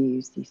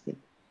 UUCC.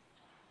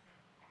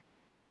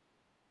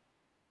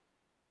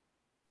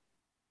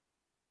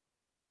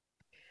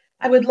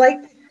 I would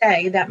like to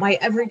say that my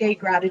everyday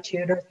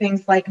gratitude are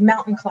things like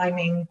mountain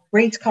climbing,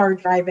 race car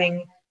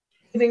driving,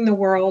 saving the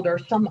world, or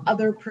some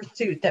other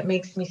pursuit that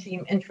makes me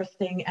seem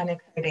interesting and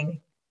exciting.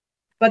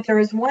 But there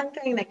is one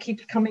thing that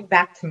keeps coming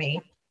back to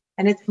me,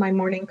 and it's my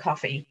morning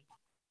coffee.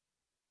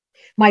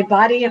 My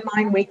body and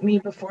mind wake me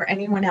before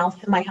anyone else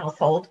in my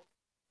household.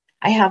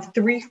 I have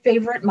 3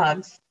 favorite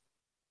mugs.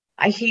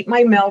 I heat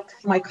my milk,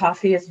 so my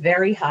coffee is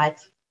very hot,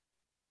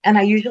 and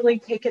I usually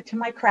take it to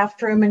my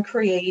craft room and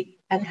create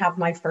and have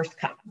my first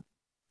cup.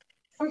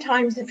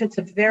 Sometimes, if it's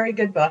a very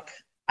good book,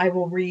 I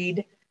will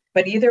read,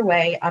 but either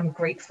way, I'm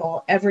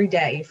grateful every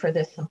day for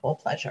this simple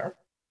pleasure.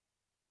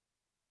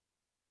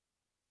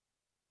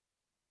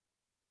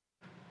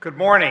 Good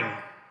morning.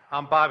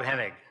 I'm Bob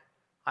Hennig.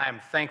 I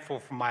am thankful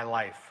for my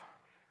life.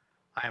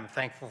 I am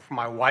thankful for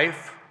my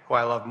wife, who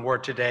I love more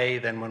today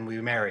than when we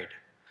married.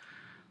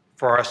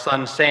 For our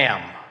son,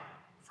 Sam,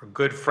 for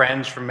good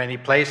friends from many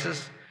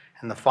places,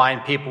 and the fine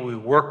people we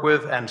work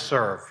with and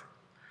serve.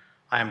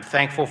 I am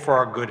thankful for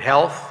our good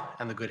health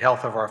and the good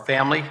health of our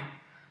family,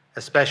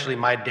 especially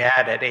my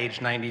dad at age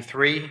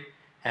 93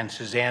 and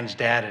Suzanne's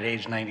dad at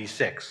age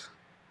 96.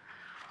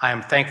 I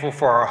am thankful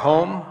for our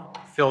home,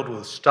 filled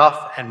with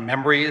stuff and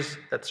memories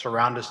that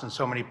surround us in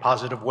so many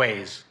positive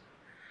ways.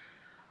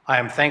 I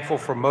am thankful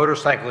for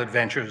motorcycle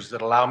adventures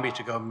that allow me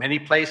to go many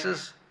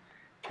places,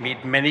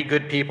 meet many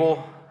good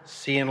people,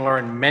 see and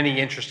learn many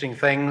interesting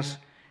things,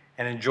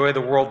 and enjoy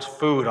the world's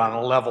food on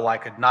a level I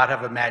could not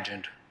have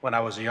imagined when I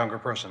was a younger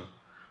person.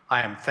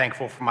 I am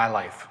thankful for my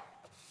life.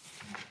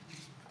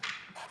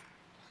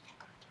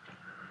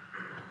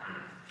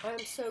 I'm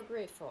so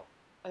grateful.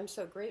 I'm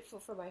so grateful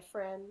for my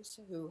friends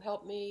who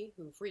help me,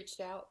 who've reached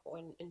out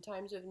when in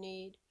times of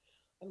need.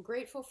 I'm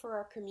grateful for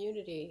our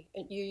community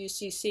at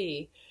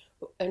UUCC,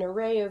 an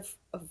array of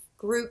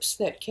groups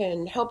that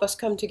can help us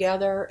come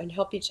together and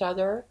help each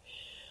other.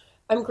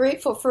 I'm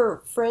grateful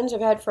for friends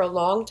I've had for a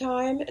long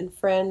time and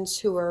friends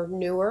who are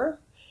newer,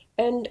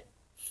 and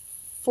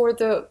for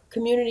the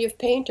community of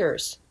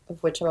painters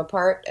of which I'm a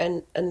part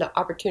and the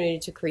opportunity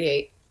to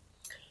create.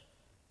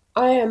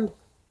 I am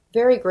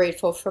very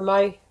grateful for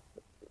my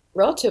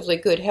relatively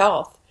good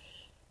health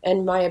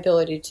and my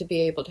ability to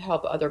be able to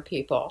help other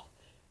people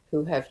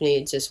who have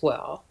needs as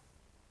well.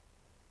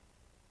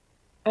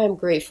 I am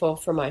grateful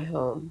for my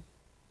home.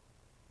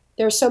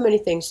 There are so many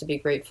things to be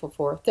grateful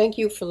for. Thank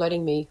you for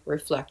letting me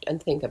reflect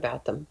and think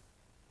about them.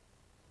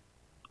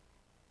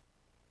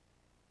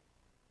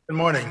 Good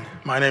morning.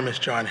 My name is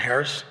John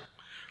Harris.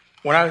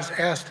 When I was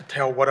asked to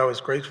tell what I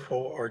was grateful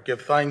or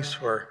give thanks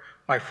for,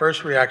 my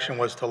first reaction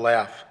was to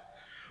laugh.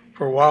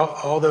 For while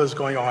all that was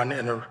going on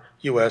in the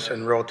U.S.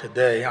 and world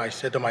today, I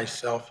said to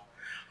myself,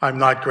 I'm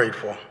not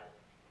grateful.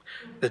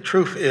 The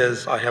truth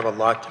is, I have a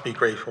lot to be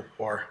grateful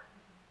for.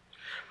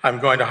 I'm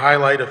going to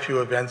highlight a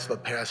few events the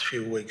past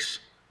few weeks.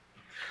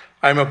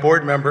 I'm a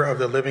board member of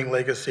the Living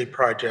Legacy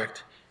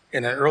Project.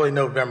 In early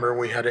November,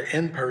 we had an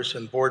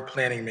in-person board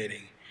planning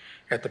meeting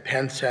at the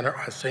Penn Center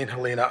on St.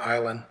 Helena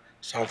Island,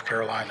 South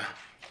Carolina.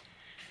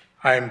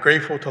 I am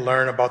grateful to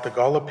learn about the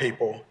Gullah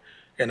people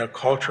and the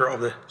culture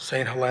of the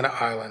St. Helena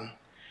Island.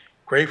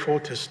 Grateful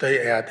to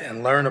stay at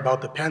and learn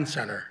about the Penn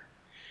Center.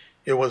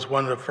 It was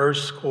one of the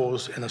first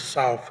schools in the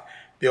South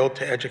built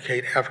to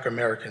educate African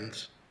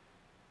Americans.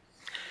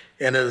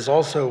 And it is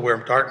also where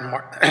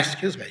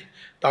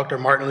Dr.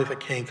 Martin Luther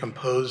King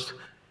composed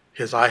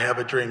his I Have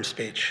a Dream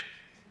speech.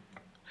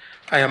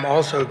 I am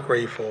also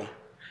grateful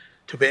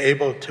to be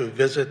able to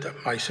visit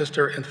my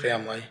sister and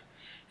family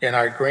and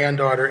our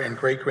granddaughter and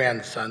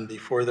great-grandson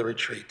before the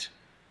retreat.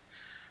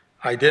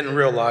 I didn't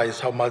realize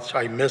how much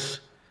I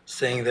miss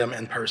seeing them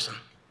in person.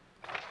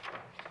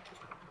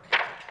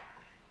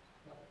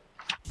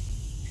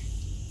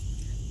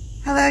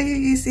 Hello,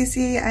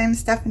 UUCC. I'm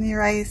Stephanie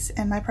Rice,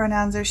 and my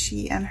pronouns are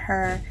she and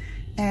her.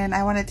 And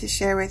I wanted to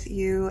share with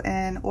you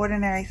an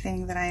ordinary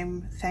thing that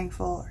I'm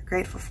thankful or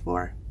grateful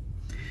for.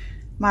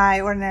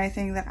 My ordinary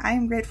thing that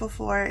I'm grateful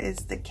for is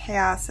the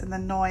chaos and the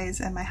noise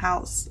in my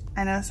house.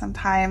 I know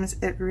sometimes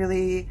it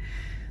really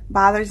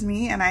bothers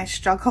me and I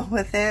struggle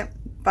with it,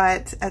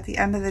 but at the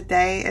end of the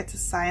day, it's a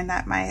sign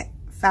that my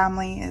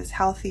family is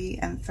healthy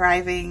and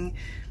thriving,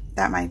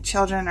 that my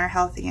children are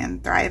healthy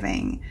and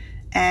thriving.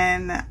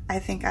 And I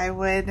think I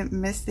would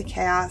miss the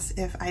chaos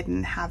if I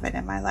didn't have it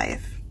in my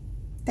life.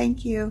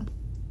 Thank you.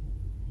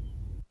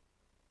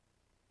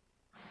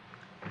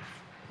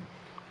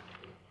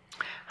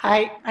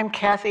 Hi, I'm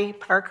Kathy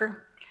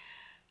Parker.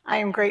 I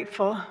am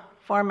grateful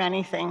for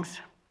many things.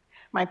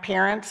 My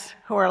parents,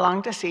 who are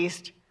long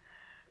deceased,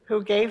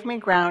 who gave me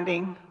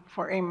grounding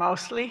for a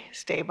mostly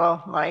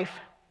stable life,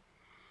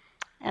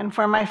 and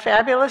for my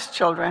fabulous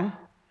children,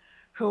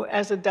 who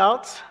as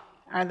adults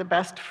are the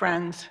best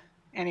friends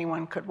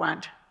anyone could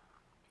want.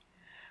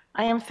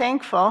 I am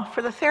thankful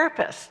for the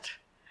therapist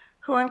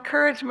who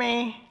encouraged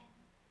me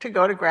to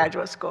go to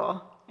graduate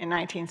school in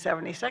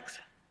 1976.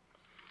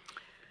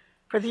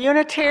 For the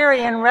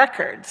Unitarian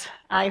records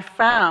I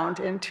found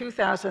in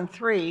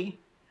 2003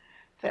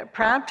 that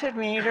prompted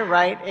me to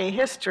write a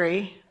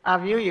history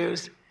of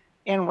UUs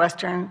in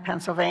Western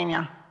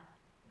Pennsylvania.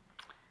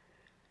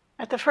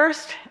 At the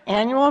first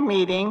annual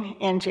meeting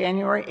in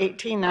January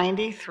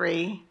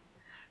 1893,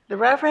 the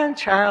Reverend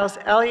Charles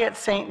Eliot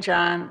St.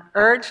 John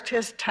urged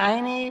his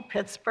tiny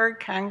Pittsburgh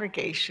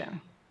congregation,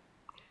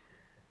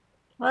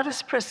 let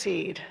us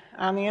proceed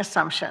on the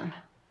assumption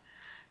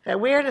that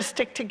we are to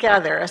stick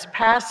together as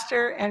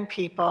pastor and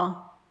people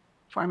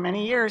for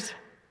many years.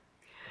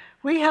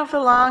 We have the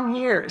long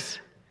years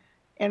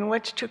in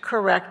which to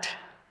correct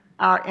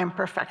our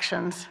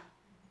imperfections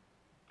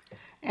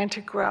and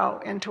to grow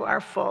into our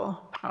full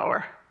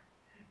power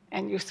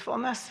and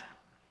usefulness.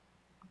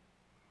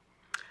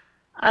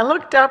 I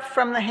looked up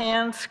from the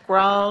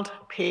hand-scrawled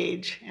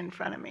page in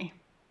front of me,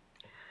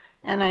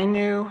 and I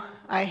knew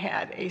I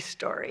had a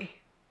story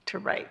to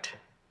write,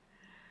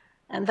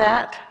 and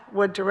that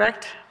would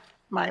direct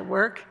my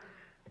work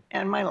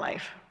and my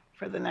life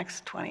for the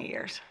next 20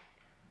 years.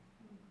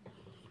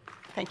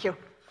 Thank you.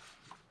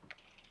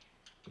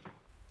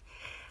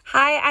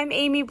 Hi, I'm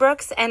Amy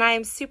Brooks, and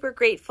I'm super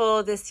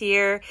grateful this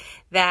year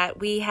that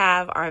we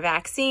have our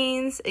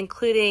vaccines,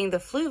 including the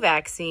flu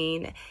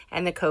vaccine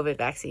and the COVID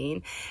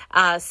vaccine,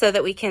 so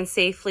that we can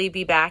safely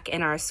be back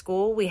in our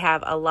school. We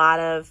have a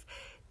lot of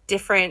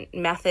different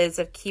methods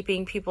of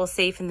keeping people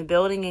safe in the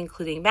building,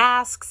 including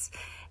masks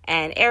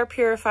and air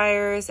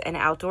purifiers and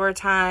outdoor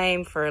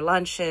time for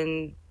lunch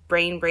and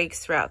brain breaks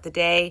throughout the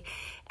day.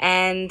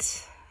 And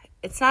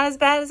it's not as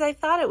bad as I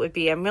thought it would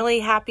be. I'm really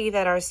happy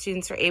that our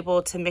students are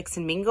able to mix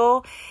and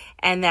mingle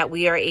and that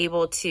we are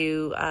able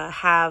to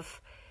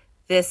have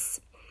this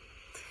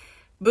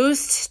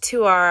boost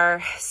to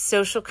our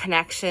social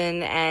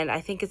connection. And I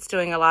think it's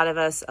doing a lot of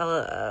us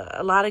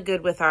a lot of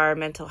good with our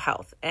mental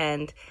health.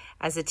 And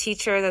as a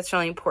teacher, that's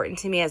really important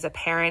to me. As a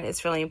parent,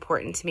 it's really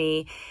important to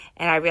me.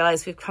 And I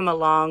realize we've come a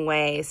long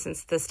way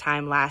since this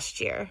time last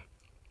year.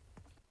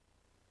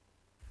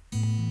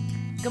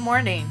 Good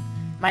morning.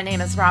 My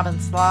name is Robin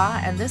Slaw,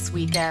 and this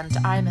weekend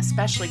I'm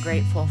especially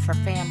grateful for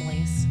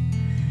families.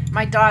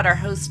 My daughter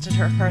hosted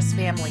her first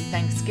family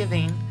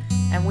Thanksgiving,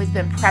 and we've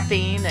been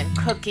prepping and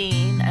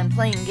cooking and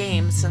playing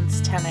games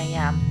since 10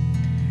 a.m.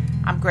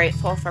 I'm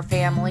grateful for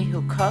family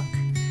who cook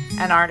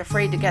and aren't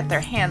afraid to get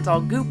their hands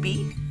all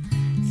goopy,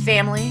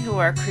 family who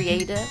are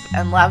creative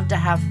and love to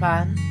have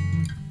fun,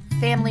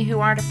 family who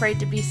aren't afraid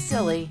to be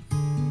silly,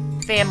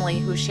 family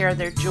who share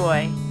their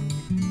joy,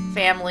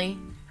 family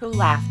who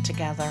laugh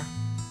together.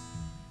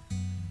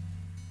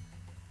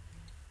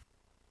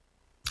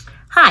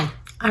 Hi,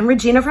 I'm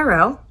Regina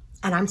Verreau,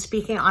 and I'm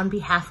speaking on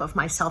behalf of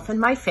myself and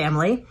my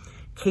family,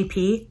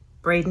 KP,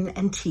 Braden,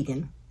 and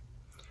Tegan.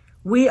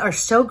 We are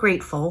so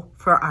grateful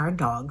for our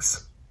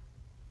dogs.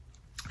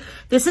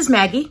 This is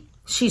Maggie.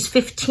 She's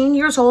 15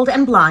 years old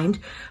and blind,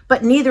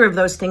 but neither of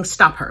those things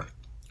stop her.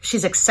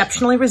 She's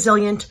exceptionally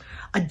resilient,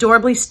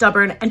 adorably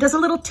stubborn, and does a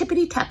little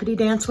tippity-tappity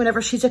dance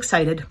whenever she's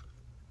excited.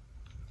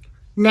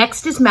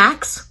 Next is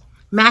Max.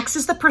 Max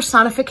is the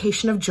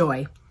personification of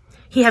joy.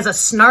 He has a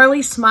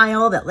snarly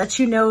smile that lets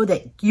you know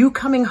that you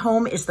coming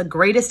home is the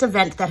greatest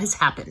event that has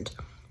happened,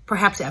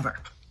 perhaps ever.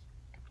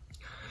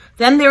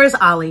 Then there is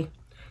Ollie.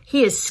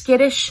 He is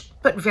skittish,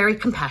 but very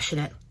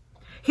compassionate.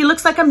 He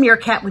looks like a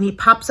meerkat when he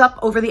pops up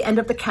over the end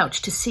of the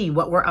couch to see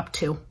what we're up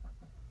to.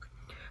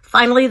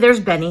 Finally, there's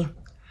Benny.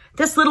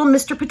 This little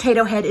Mr.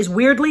 Potato Head is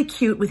weirdly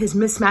cute with his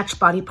mismatched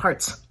body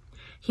parts.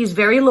 He's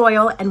very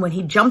loyal, and when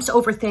he jumps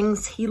over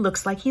things, he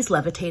looks like he's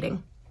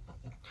levitating.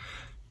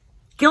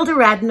 Gilda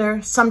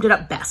Radner summed it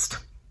up best.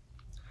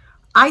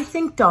 I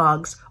think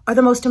dogs are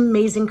the most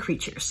amazing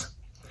creatures.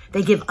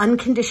 They give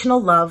unconditional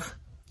love.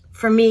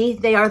 For me,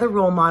 they are the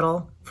role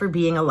model for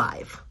being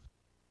alive.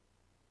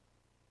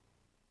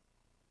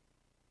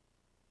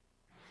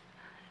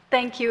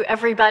 Thank you,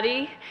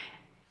 everybody.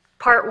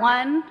 Part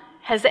 1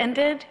 has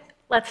ended.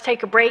 Let's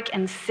take a break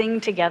and sing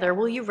together.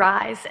 Will you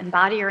rise in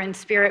body or in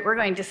spirit? We're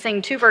going to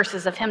sing 2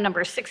 verses of hymn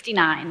number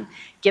 69,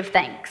 Give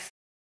Thanks.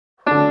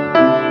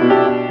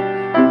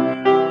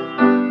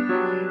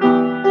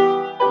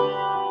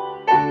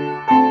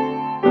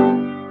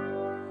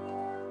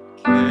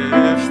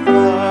 Give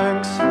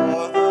thanks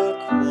for the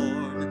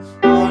corn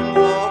and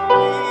the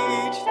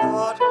wheat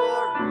that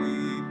are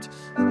reaped,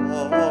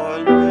 for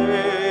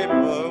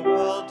labor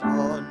well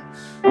done,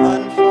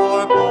 and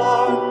for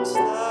barns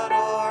that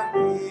are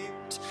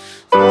heaped,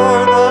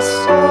 for the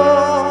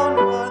sun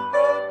and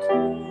the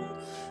dew,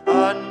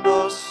 and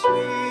the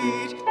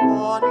sweet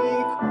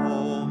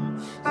honeycomb,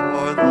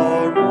 for the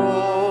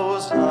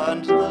rose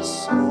and the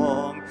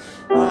song,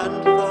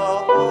 and the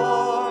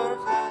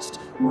harvest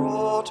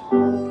brought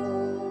home.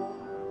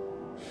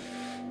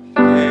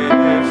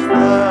 Give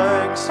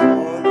thanks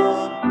for the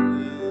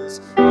mills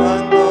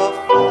and the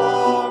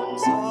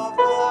farms of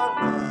our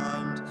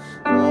land,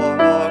 for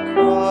the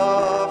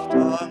craft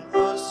and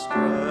the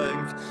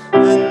strength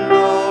in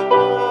the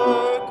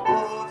work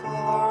of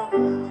our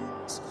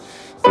hands,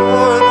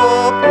 for the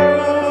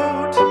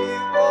beauty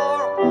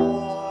our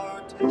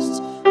artists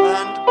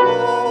and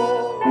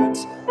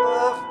poets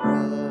have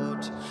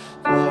wrought,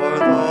 for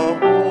the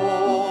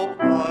hope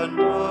and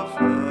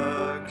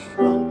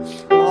affection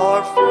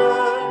our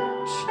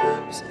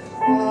friendships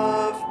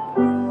have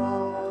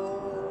brought.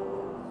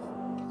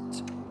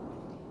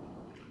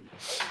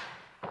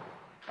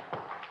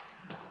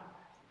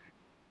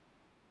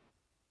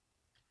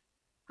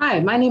 Hi,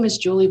 my name is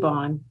Julie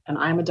Bond, and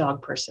I'm a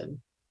dog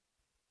person.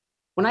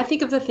 When I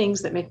think of the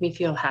things that make me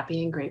feel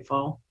happy and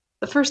grateful,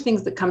 the first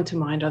things that come to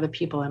mind are the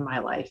people in my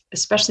life,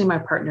 especially my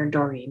partner,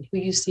 Doreen, who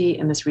you see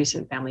in this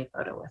recent family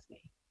photo with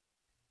me.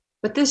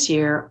 But this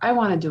year, I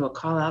want to do a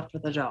call out for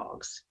the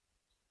dogs.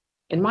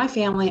 In my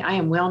family, I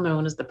am well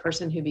known as the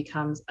person who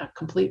becomes a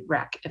complete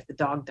wreck if the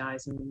dog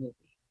dies in the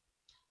movie.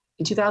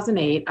 In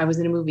 2008, I was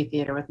in a movie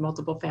theater with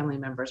multiple family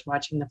members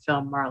watching the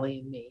film Marley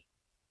and Me.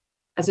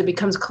 As it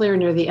becomes clear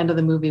near the end of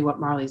the movie what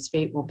Marley's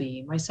fate will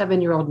be, my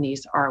 7-year-old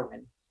niece,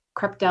 Arwen,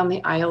 crept down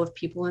the aisle of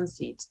people and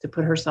seats to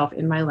put herself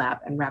in my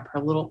lap and wrap her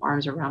little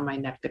arms around my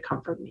neck to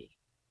comfort me.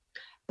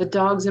 The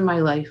dogs in my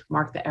life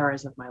mark the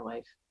eras of my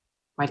life.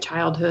 My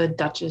childhood,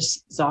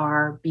 Duchess,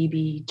 Czar,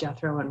 BB,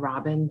 Jethro, and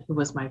Robin, who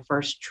was my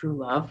first true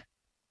love.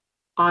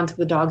 On to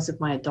the dogs of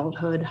my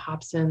adulthood,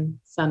 Hobson,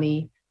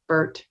 Sunny,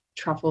 Bert,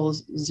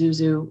 Truffles,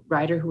 Zuzu,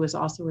 Ryder, who was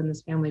also in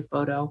this family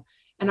photo,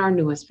 and our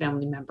newest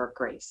family member,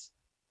 Grace.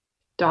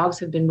 Dogs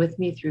have been with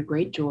me through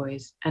great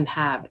joys and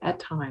have, at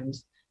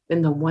times,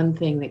 been the one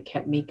thing that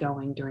kept me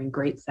going during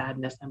great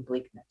sadness and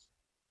bleakness.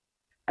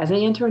 As I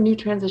enter a new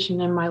transition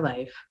in my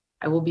life,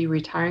 I will be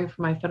retiring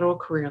from my federal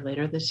career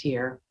later this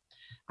year.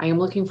 I am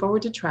looking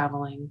forward to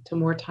traveling, to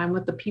more time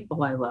with the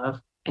people I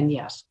love, and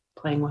yes,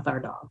 playing with our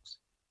dogs.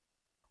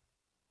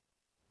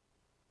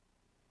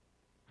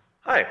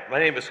 Hi, my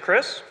name is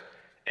Chris,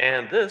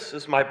 and this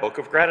is my book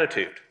of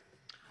gratitude.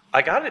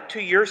 I got it 2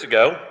 years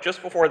ago,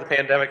 just before the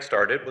pandemic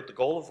started, with the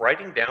goal of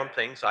writing down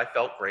things I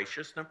felt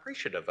gracious and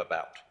appreciative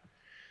about.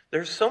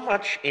 There's so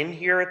much in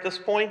here at this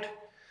point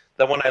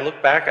that when I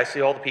look back, I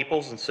see all the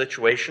peoples and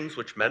situations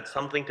which meant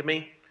something to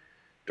me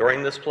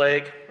during this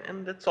plague,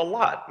 and it's a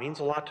lot, means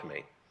a lot to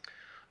me.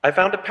 I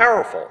found it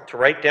powerful to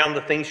write down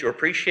the things you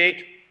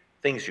appreciate,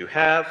 things you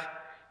have,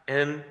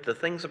 and the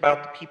things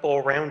about the people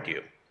around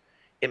you.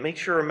 It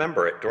makes you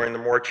remember it during the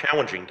more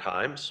challenging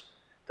times,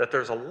 that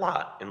there's a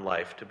lot in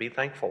life to be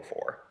thankful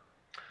for.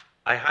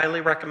 I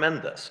highly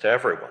recommend this to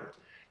everyone.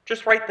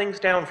 Just write things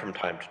down from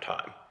time to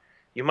time.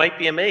 You might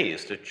be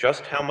amazed at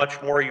just how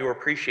much more you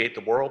appreciate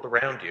the world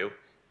around you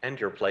and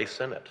your place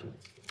in it.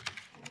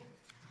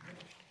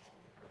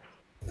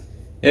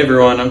 Hey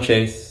everyone, I'm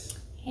Chase.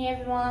 Hey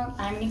everyone,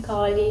 I'm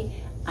Nicole.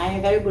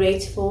 I'm very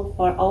grateful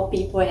for all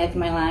people in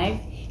my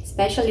life,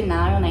 especially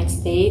now in the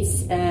United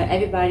States.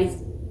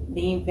 Everybody's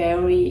being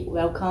very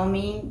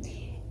welcoming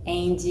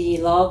and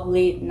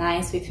lovely,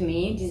 nice with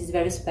me. This is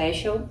very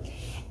special.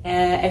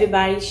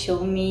 Everybody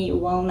showed me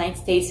one United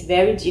States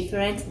very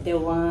different than the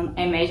one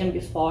I imagined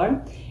before.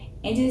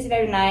 And this is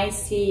very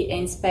nice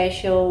and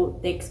special.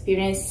 The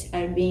experience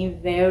are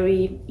being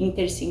very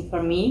interesting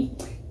for me.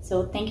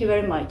 So thank you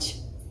very much.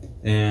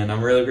 And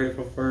I'm really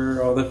grateful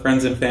for all the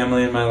friends and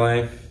family in my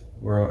life,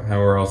 how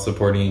we're all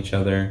supporting each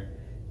other.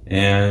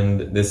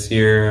 And this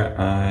year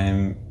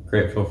I'm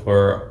grateful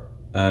for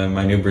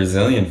my new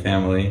Brazilian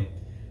family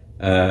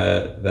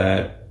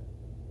that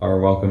are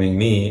welcoming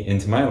me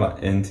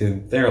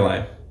into their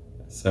life.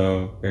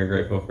 So very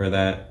grateful for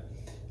that.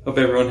 Hope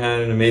everyone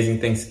had an amazing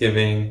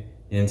Thanksgiving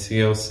and see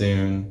you all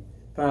soon.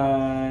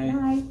 Bye.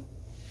 Bye.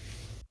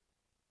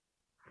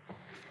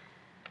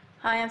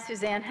 Hi, I'm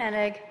Suzanne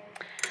Hennig.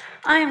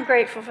 I am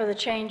grateful for the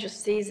change of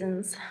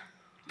seasons,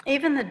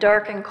 even the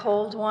dark and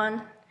cold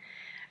one,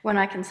 when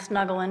I can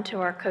snuggle into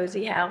our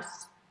cozy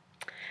house.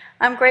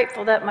 I'm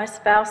grateful that my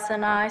spouse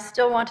and I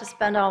still want to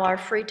spend all our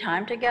free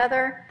time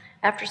together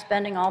after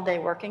spending all day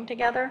working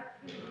together.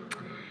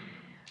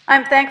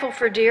 I'm thankful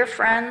for dear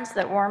friends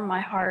that warm my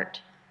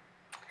heart.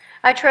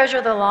 I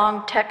treasure the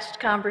long text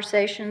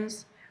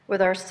conversations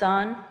with our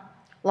son,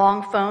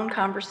 long phone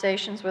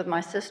conversations with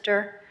my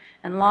sister,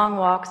 and long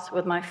walks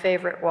with my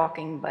favorite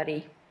walking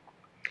buddy.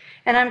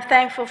 And I'm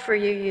thankful for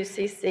you,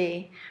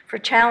 UCC, for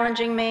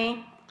challenging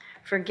me,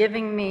 for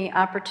giving me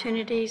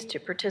opportunities to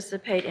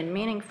participate in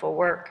meaningful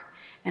work,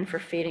 and for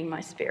feeding my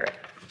spirit.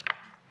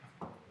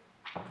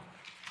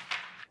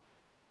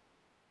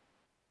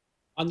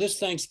 On this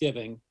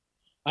Thanksgiving,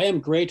 I am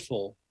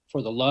grateful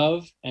for the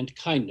love and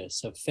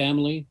kindness of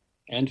family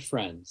and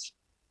friends.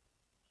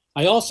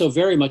 I also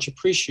very much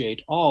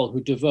appreciate all who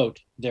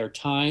devote their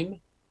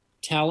time,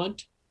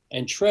 talent,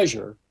 and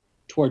treasure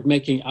toward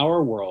making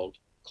our world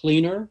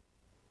cleaner,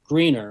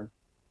 greener,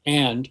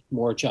 and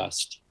more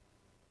just.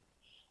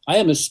 I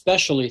am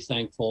especially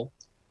thankful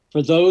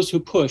for those who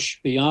push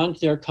beyond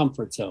their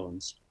comfort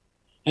zones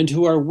and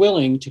who are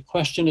willing to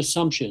question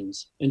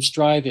assumptions in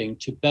striving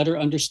to better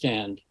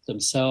understand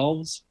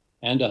themselves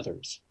and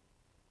others.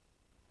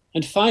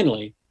 And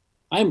finally,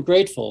 I am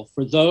grateful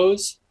for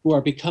those who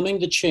are becoming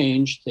the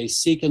change they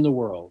seek in the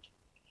world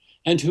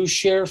and who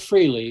share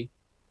freely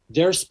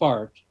their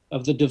spark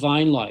of the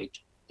divine light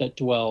that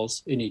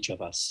dwells in each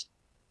of us.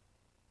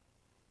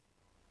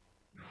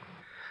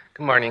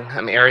 Good morning,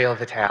 I'm Ariel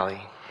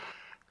Vitale.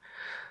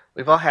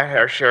 We've all had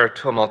our share of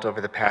tumult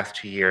over the past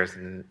 2 years,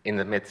 and in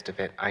the midst of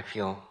it, I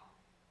feel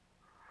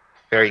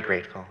very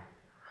grateful.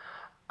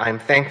 I'm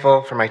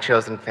thankful for my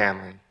chosen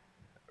family,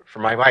 for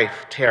my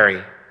wife,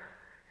 Terry,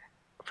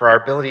 for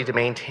our ability to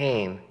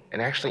maintain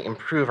and actually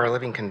improve our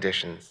living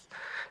conditions,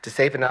 to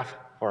save enough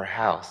for a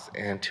house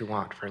and to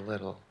want for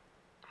little.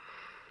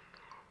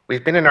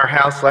 We've been in our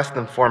house less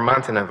than 4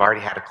 months and have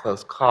already had a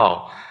close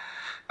call.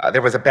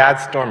 There was a bad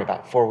storm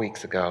about 4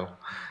 weeks ago.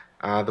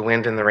 The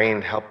wind and the rain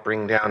helped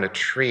bring down a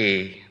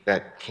tree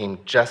that came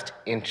just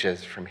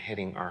inches from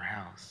hitting our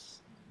house.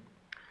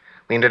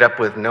 We ended up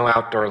with no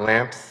outdoor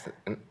lamps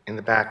in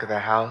the back of the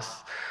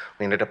house.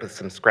 We ended up with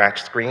some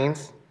scratched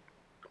screens,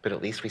 but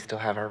at least we still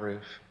have our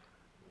roof.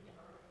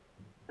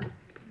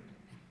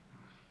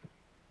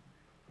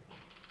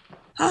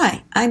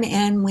 Hi, I'm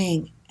Ann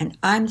Wing, and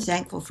I'm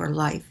thankful for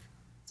life,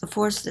 the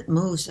force that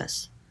moves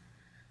us.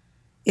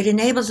 It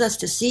enables us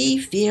to see,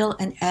 feel,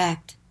 and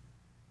act.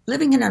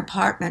 Living in an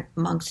apartment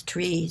amongst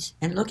trees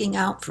and looking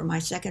out from my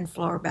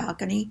second-floor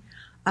balcony,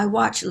 I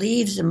watch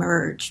leaves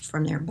emerge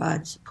from their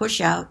buds,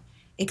 push out,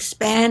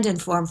 expand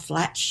and form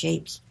flat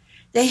shapes.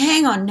 They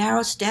hang on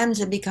narrow stems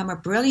and become a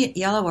brilliant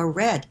yellow or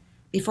red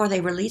before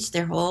they release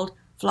their hold,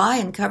 fly,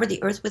 and cover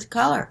the earth with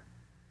color.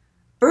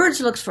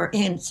 Birds look for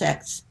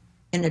insects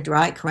in the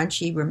dry,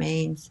 crunchy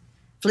remains.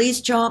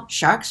 Fleas chomp,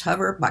 sharks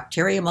hover,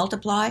 bacteria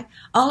multiply.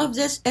 All of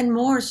this and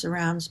more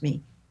surrounds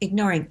me,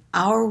 ignoring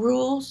our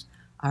rules,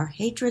 our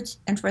hatreds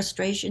and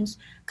frustrations,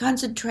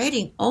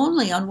 concentrating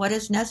only on what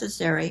is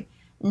necessary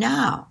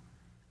now.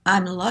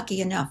 I'm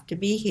lucky enough to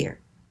be here,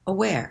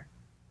 aware,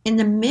 in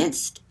the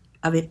midst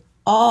of it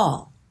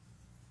all.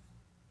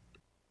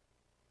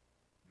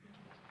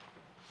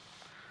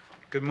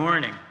 Good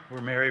morning.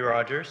 We're Mary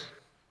Rogers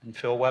and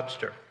Phil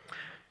Webster,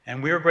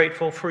 and we are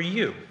grateful for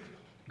you,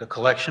 the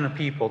collection of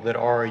people that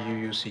are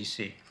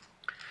UUCC.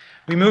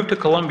 We moved to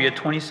Columbia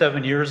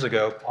 27 years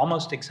ago,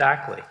 almost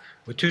exactly,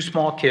 with 2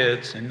 small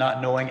kids and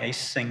not knowing a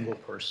single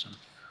person.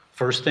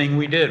 First thing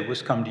we did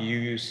was come to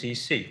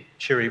UUCC.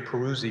 Cherry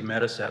Peruzzi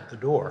met us at the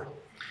door.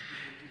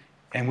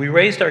 And we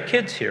raised our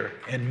kids here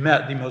and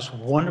met the most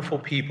wonderful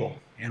people,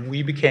 and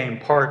we became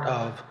part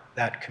of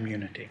that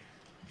community.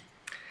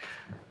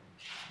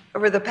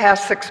 Over the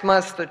past 6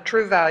 months, the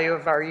true value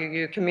of our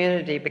UU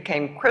community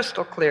became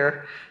crystal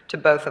clear to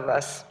both of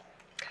us.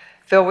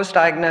 Phil was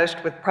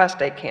diagnosed with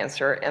prostate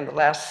cancer, and the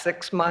last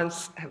 6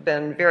 months have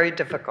been very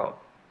difficult.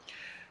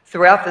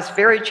 Throughout this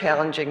very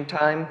challenging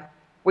time,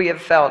 we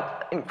have felt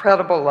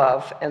incredible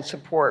love and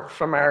support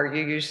from our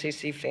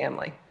UUCC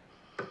family.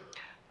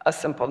 A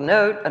simple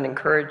note, an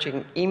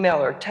encouraging email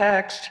or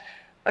text,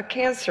 a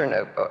cancer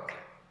notebook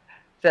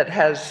that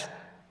has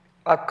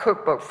a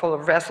cookbook full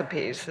of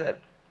recipes that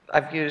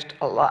I've used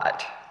a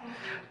lot,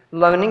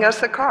 loaning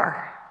us a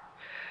car,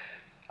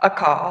 a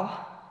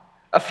call,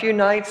 a few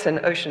nights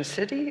in Ocean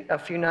City, a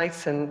few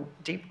nights in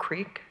Deep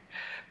Creek,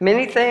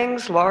 many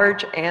things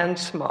large and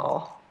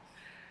small.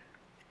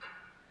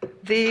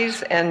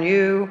 These and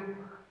you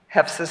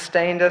have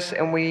sustained us,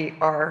 and we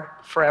are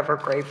forever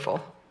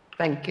grateful.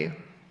 Thank you.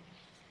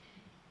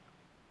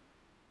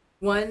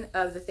 One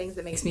of the things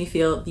that makes me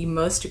feel the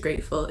most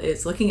grateful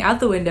is looking out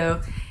the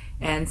window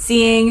and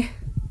seeing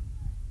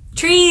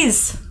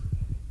trees.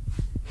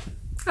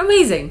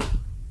 Amazing.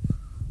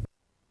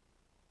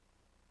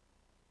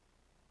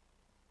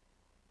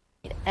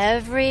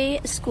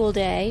 Every school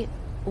day,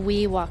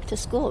 we walk to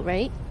school,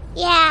 right?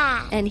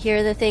 Yeah. And here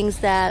are the things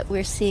that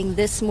we're seeing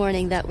this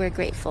morning that we're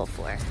grateful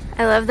for.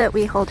 I love that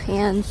we hold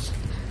hands.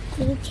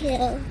 Me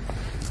too.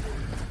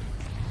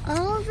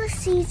 All the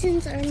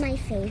seasons are my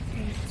favorite.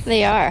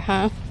 They are,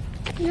 huh?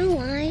 You know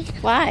why?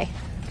 Why?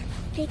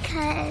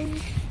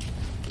 Because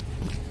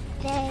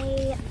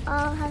they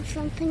all have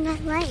something I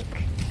like.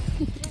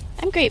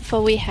 I'm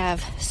grateful we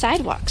have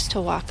sidewalks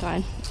to walk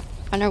on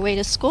our way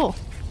to school.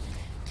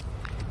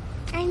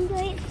 I'm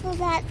grateful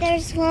that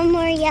there's one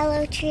more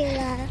yellow tree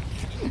left.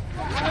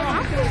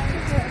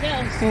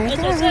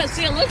 Yes.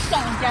 See you next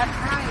time, Jeff.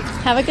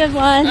 Have a good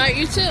one. All right,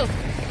 you too.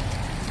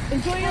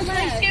 Enjoy your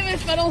Thanksgiving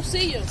if I don't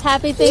see you.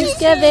 Happy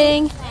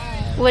Thanksgiving.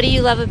 What do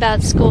you love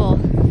about school?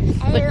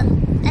 I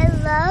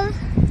love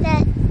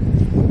that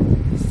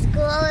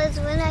school is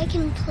when I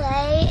can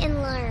play and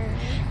learn.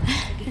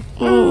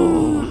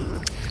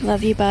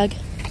 Love you, Bug.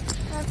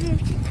 Love you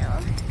too.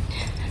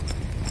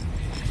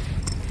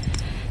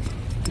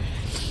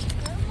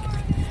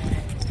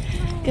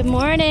 Good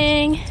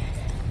morning.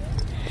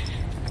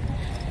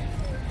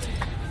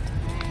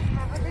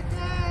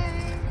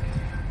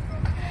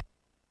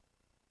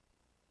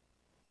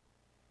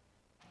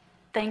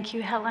 Thank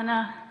you,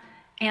 Helena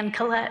and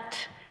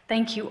Colette.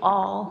 Thank you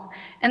all.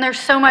 And there's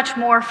so much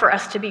more for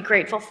us to be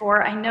grateful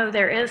for. I know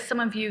there is. Some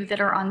of you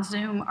that are on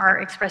Zoom are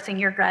expressing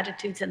your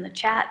gratitudes in the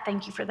chat.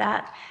 Thank you for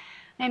that.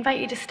 I invite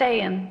you to stay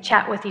and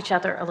chat with each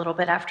other a little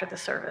bit after the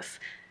service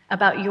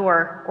about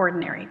your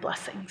ordinary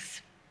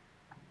blessings.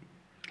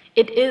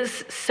 It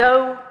is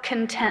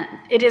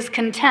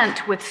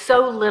content with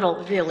so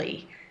little,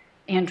 really,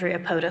 Andrea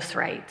Potus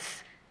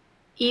writes.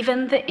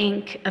 Even the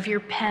ink of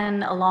your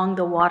pen along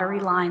the watery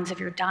lines of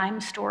your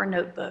dime store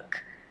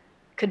notebook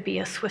could be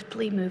a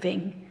swiftly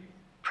moving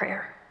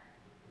prayer.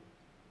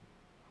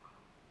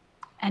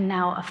 And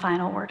now a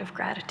final word of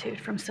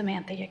gratitude from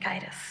Samantha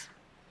Yakaitis.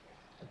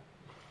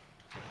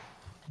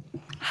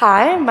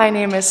 Hi, my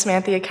name is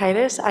Samantha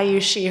Yakaitis. I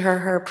use she,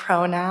 her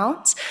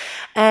pronouns.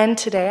 And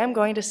today I'm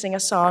going to sing a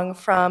song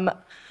from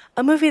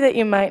a movie that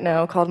you might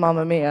know called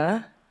Mamma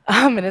Mia.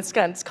 And it's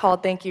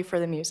called Thank You for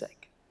the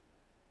Music.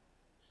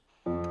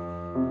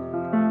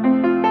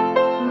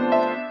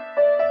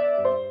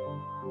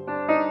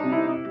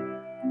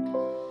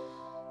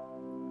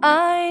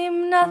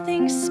 I'm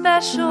nothing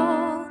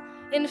special.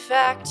 In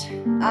fact,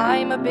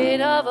 I'm a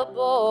bit of a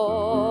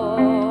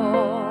bore.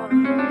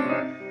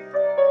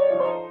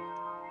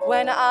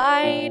 When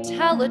I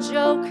tell a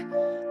joke,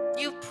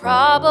 you've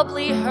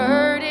probably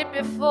heard it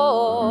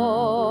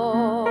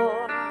before.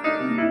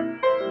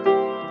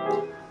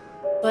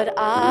 But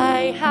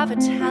I have a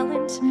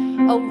talent,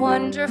 a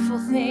wonderful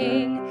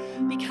thing,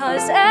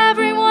 because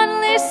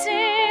everyone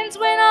listens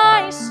when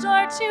I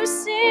start to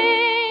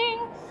sing.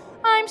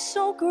 I'm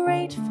so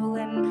grateful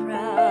and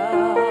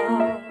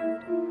proud.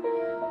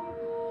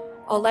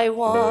 All I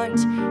want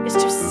is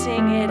to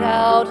sing it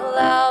out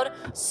loud.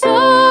 So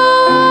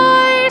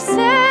I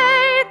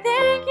say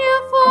thank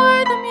you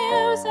for the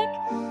music,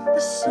 the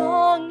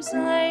songs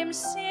I'm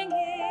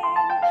singing.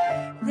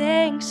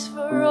 Thanks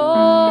for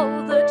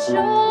all the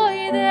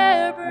joy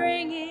they're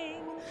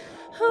bringing.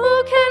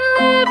 Who can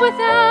live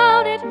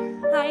without it?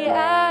 I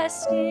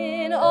ask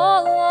in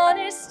all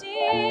honesty.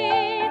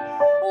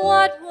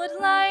 What would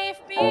life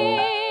be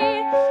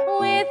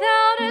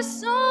without a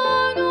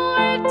song or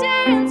a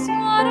dance?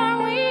 What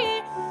are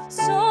we?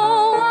 So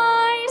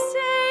I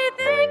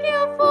say thank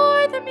you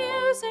for the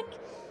music,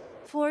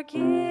 for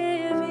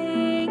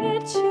giving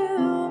it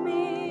to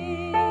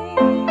me.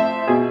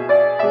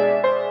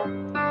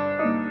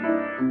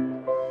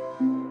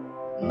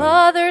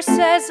 Mother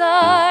says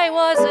I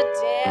was a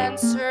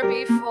dancer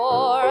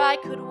before I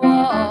could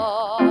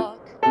walk.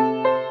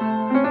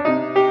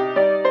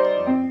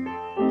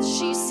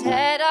 She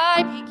said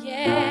I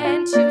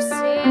began to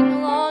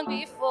sing long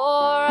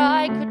before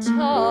I could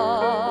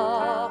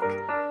talk.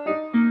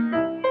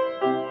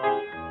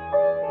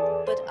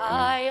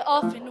 I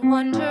often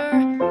wonder,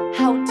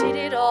 how did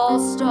it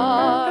all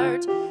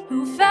start?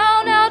 Who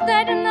found out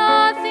that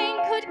nothing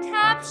could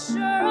capture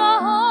a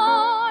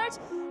heart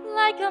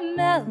like a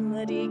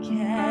melody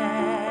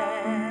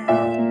can?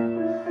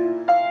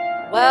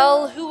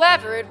 Well,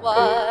 whoever it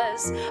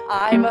was,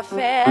 I'm a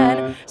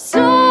fan. So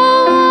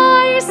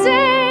I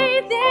say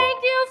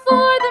thank you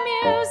for the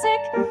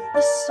music,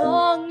 the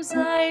songs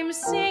I'm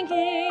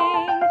singing.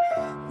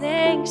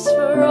 Thanks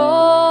for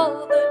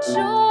all the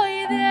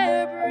joy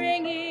they're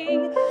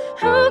bringing.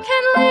 Who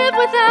can live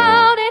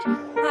without it?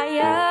 I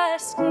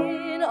ask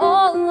in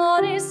all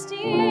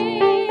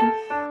honesty.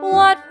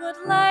 What would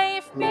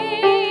life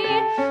be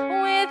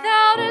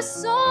without a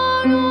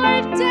song or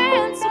a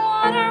dance?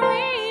 What are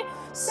we?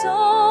 So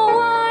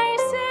I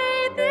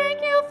say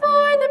thank you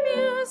for the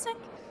music,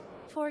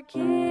 for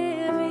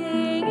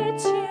giving it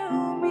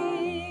to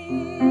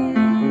me.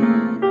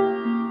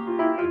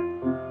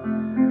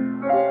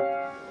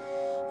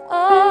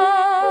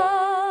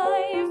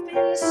 I've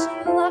been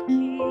so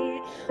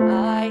lucky.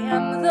 I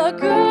am the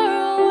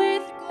girl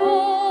with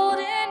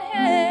golden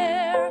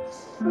hair.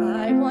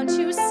 I want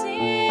to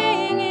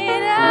sing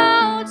it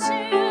out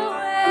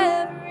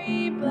to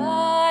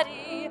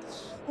everybody.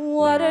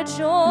 What a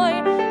joy,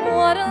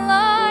 what a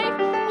life,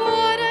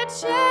 what a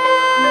chance.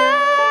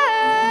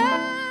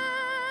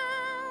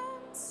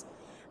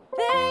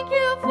 Thank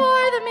you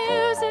for the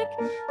music,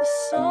 the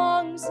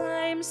songs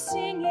I'm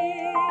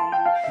singing.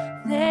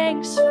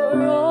 Thanks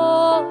for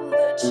all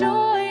the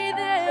joy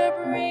they're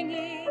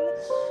bringing.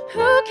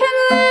 Who can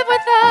live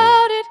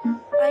without it?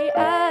 I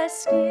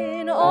ask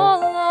in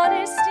all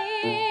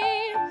honesty.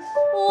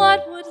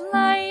 What would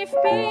life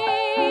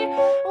be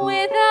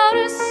without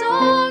a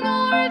song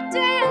or a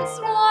dance?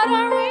 What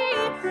are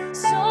we?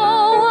 So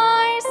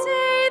I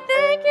say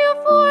thank you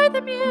for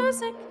the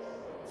music,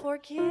 for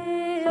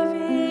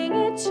giving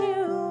it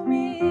to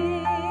me.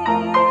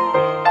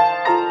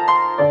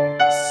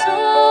 So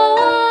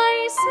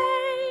I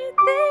say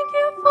thank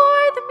you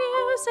for the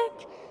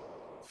music,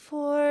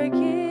 for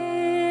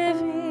giving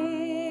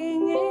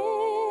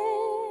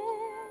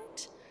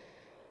it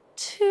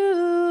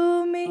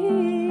to me.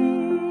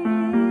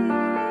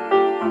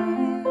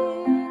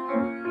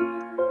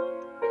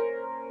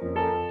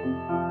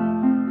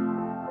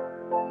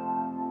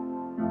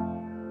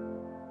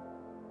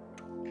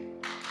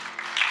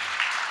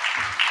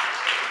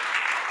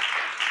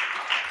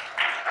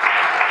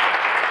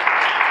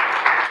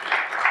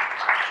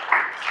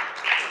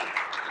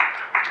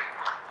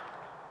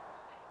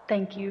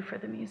 Thank you for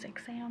the music,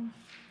 Sam,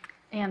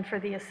 and for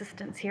the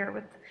assistance here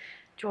with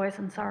joys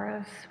and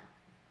sorrows.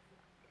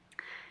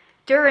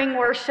 During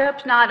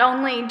worship, not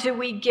only do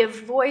we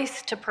give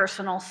voice to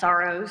personal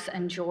sorrows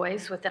and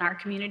joys within our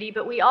community,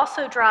 but we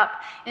also drop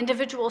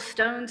individual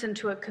stones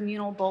into a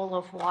communal bowl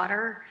of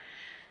water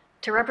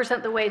to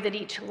represent the way that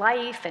each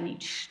life and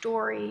each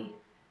story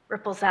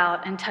ripples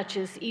out and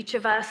touches each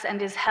of us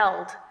and is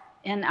held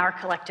in our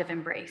collective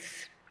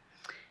embrace.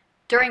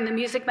 During the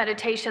music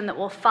meditation that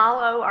will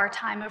follow our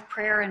time of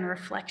prayer and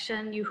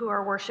reflection, you who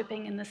are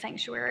worshiping in the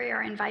sanctuary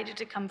are invited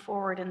to come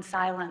forward in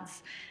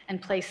silence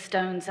and place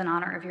stones in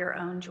honor of your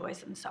own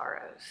joys and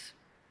sorrows.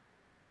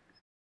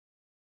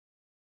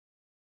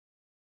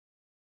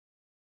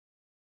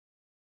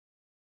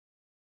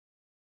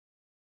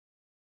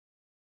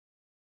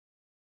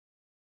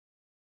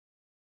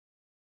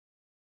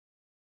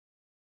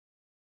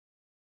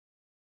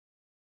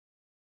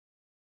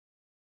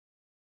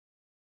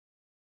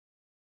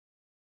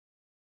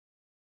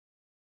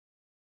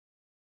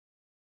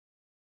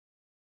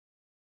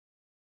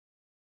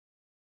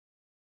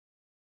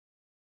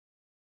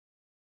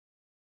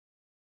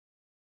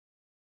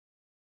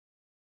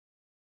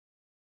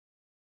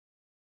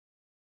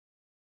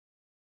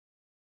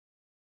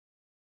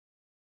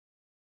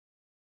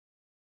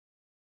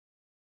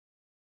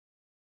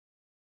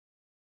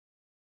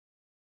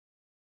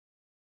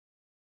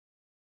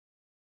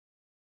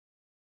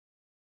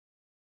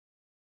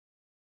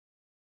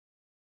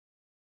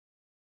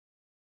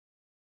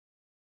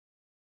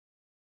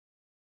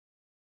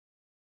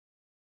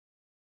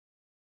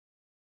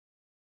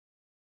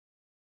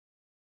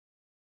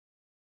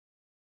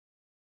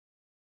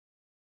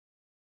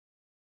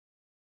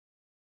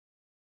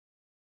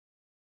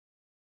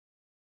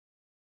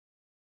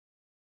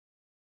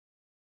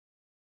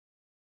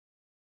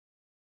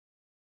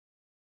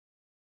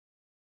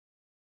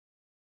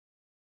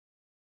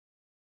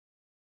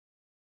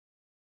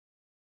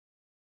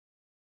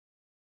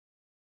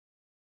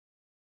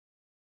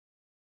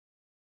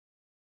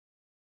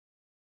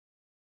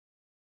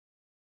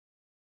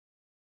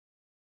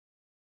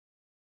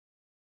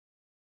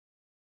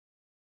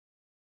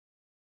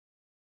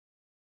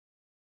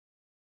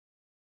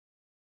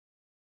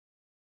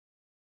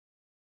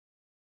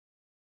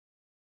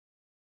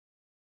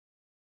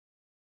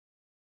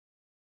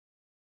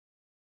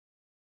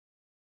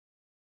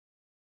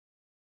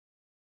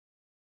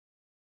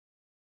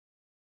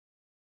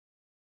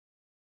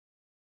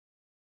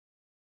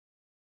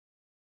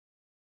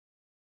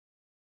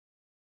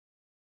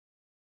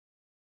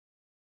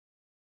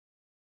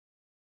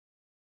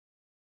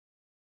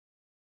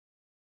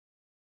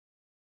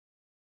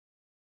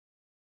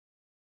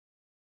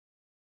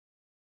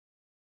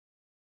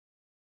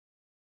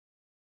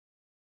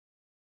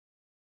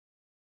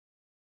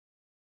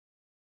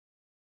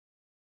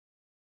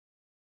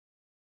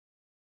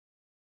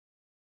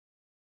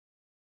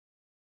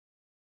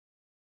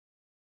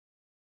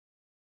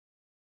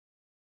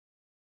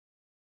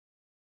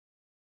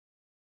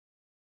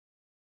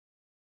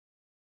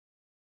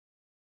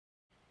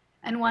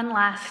 And one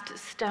last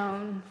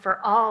stone for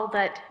all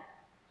that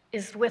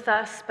is with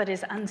us but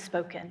is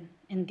unspoken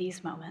in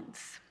these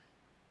moments.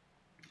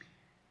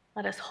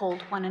 Let us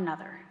hold one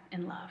another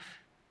in love.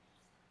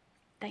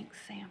 Thanks,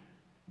 Sam.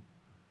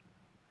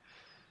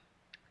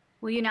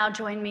 Will you now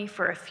join me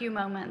for a few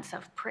moments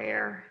of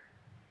prayer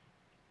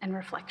and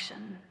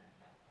reflection?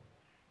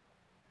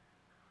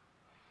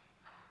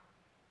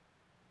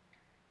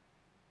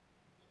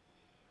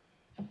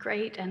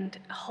 Great and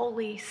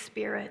Holy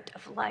Spirit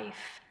of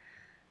life,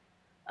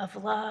 of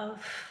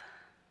love,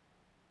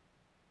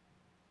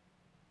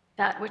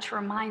 that which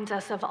reminds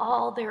us of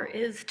all there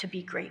is to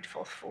be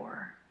grateful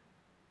for,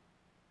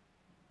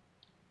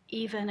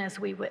 even as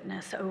we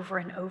witness over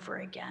and over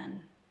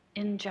again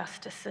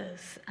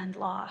injustices and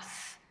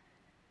loss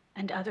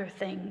and other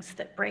things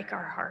that break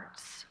our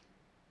hearts.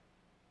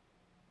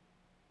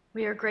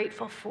 We are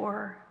grateful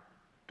for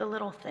the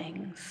little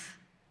things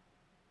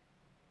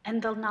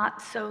and the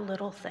not so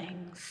little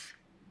things,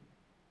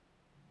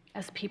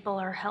 as people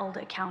are held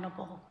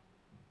accountable,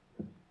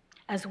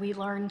 as we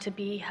learn to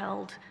be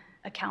held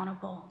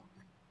accountable,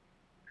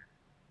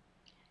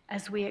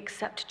 as we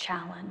accept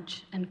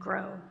challenge and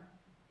grow.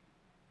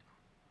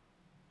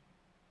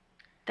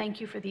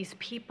 Thank you for these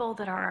people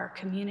that are our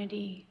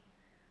community,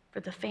 for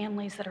the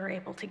families that are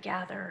able to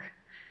gather,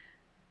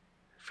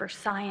 for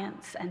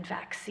science and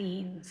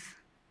vaccines.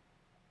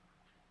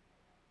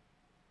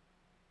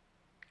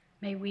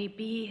 May we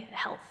be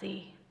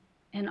healthy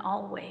in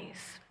all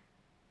ways.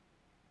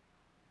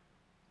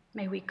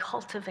 May we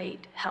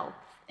cultivate health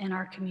in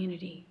our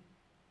community.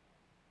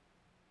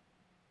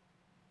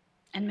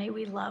 And may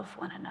we love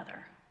one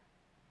another.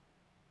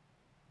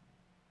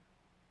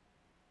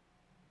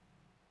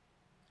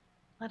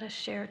 Let us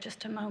share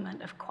just a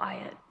moment of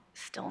quiet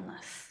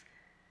stillness.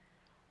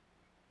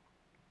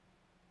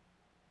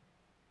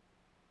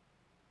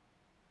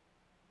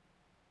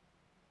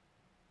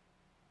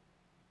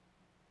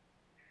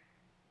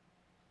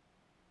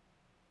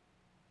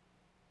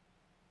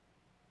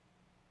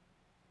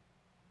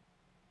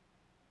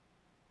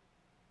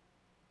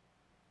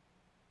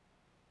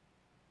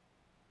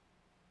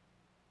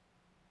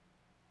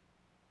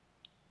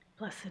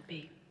 Blessed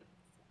be.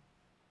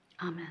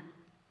 Amen.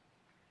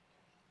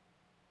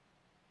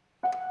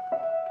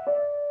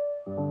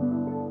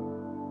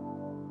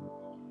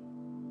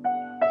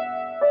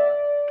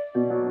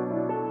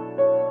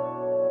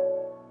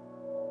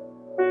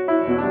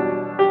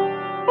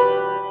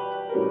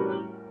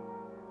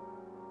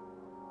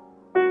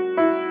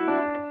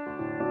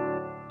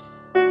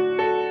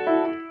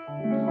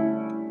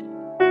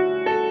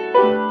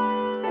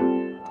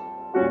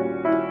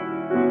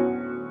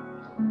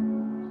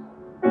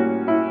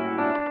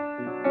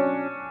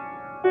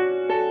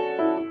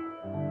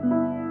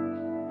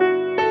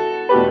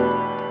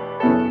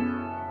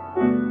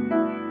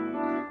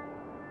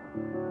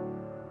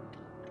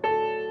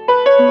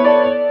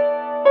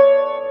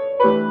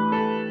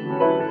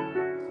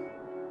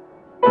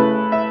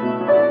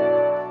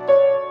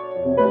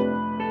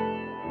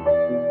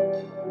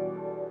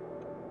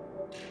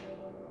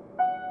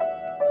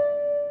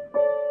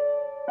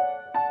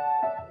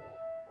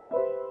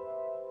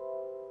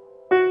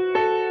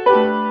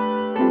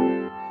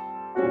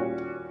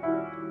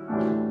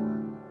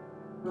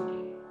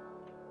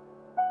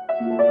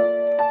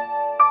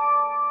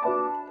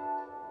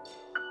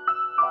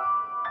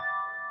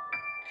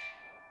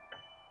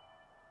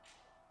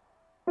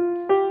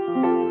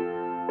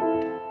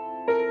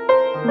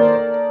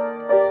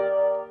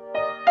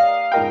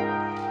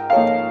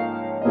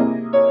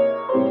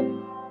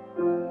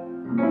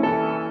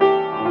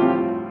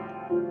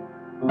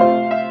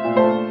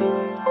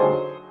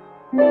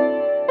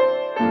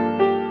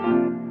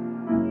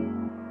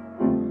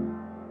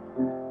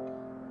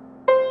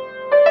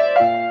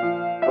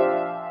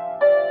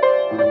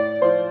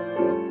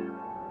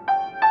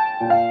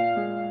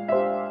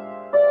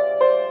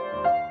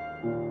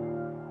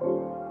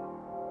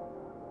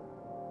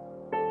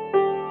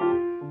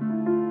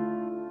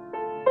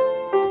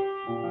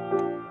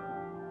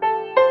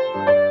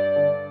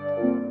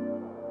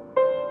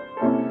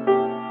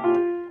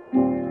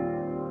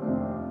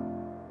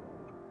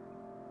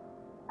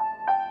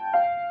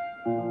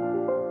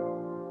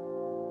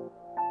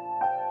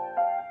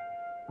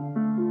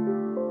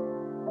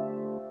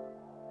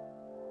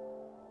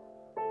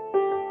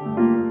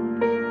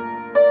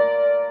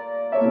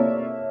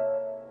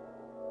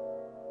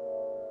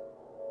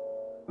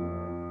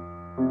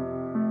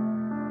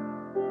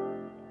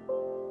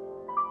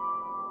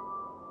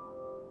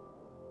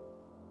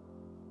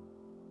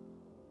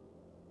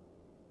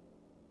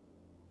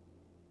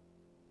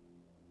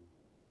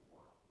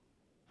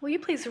 Will you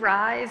please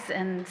rise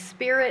in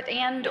spirit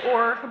and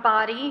or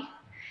body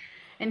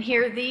and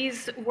hear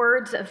these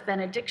words of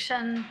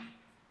benediction,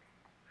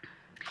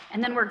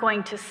 and then we're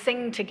going to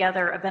sing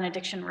together a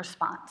benediction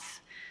response.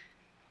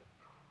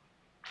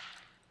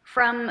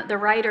 From the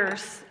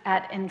writers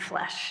at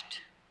Infleshed.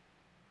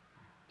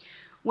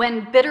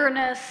 When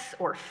bitterness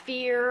or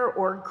fear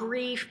or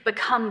grief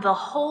become the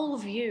whole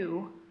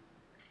view,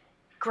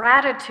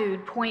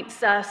 gratitude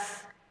points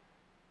us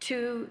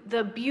to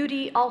the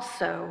beauty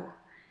also,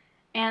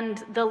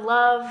 and the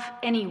love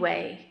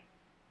anyway,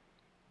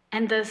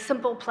 and the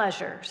simple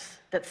pleasures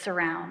that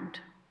surround.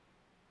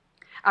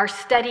 Our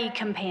steady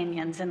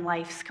companions in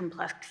life's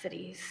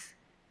complexities.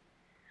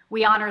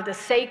 We honor the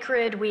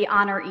sacred, we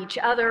honor each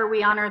other,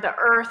 we honor the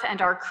earth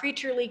and our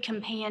creaturely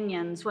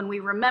companions when we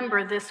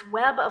remember this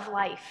web of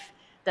life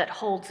that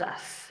holds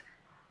us,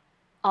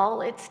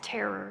 all its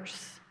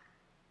terrors,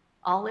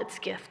 all its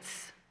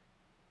gifts.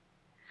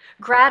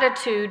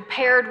 Gratitude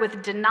paired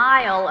with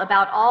denial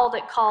about all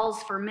that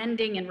calls for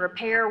mending and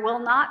repair will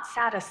not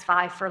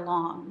satisfy for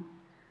long.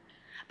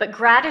 But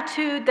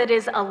gratitude that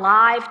is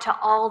alive to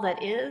all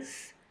that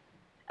is,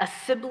 a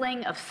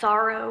sibling of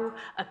sorrow,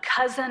 a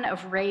cousin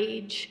of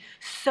rage,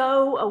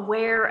 so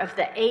aware of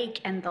the ache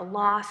and the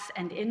loss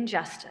and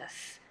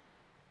injustice,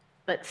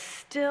 but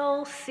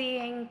still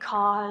seeing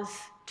cause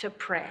to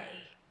pray.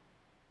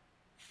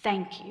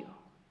 Thank you,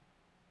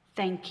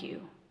 thank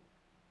you,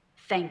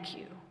 thank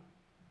you,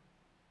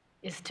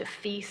 is to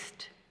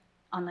feast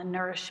on the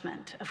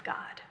nourishment of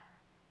God.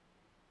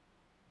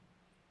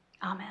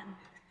 Amen.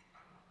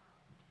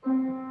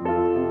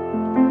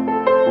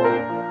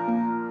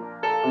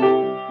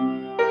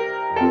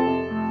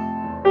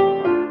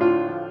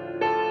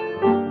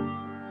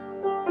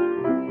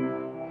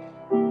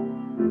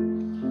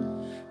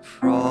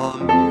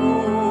 From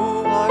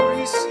you I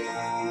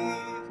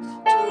receive,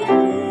 to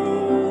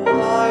you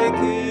I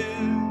give.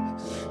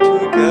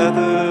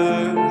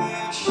 Together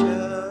we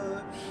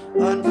share,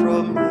 and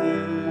from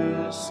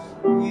this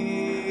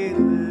we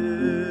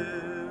live.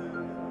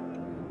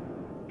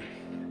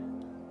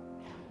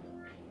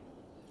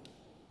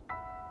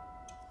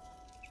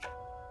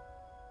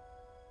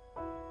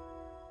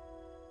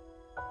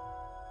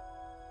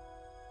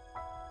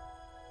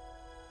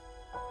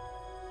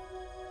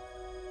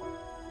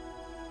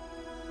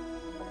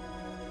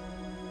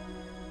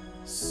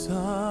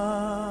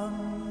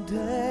 Some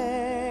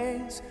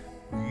days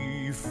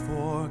we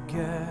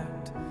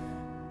forget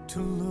to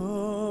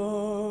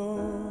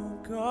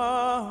look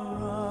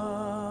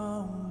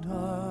around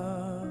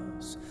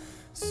us.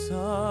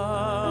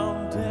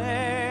 Some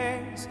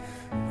days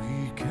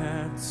we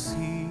can't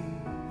see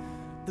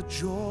the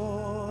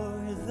joy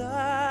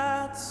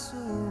that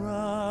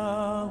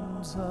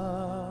surrounds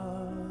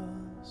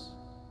us.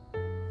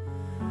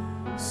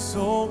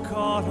 So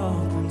caught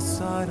up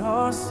inside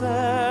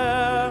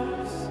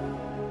ourselves,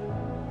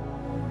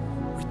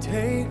 we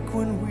take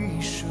when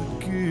we should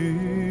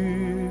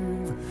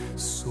give.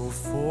 So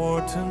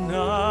for tonight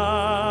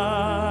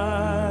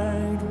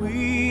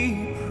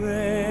we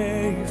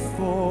pray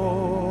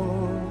for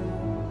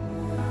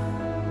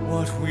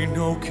what we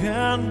know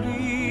can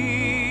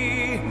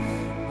be,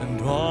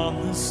 and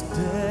on this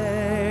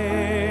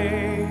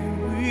day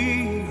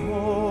we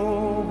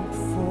hope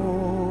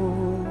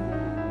for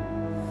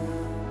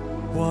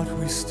what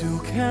we still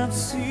can't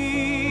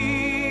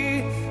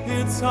see.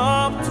 It's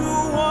up to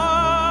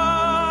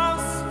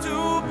us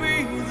to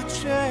be the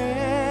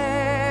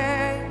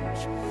change,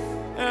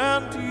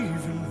 and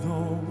even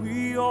though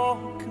we all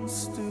can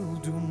still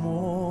do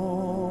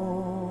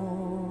more,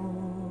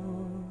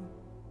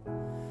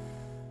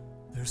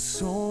 there's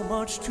so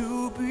much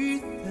to be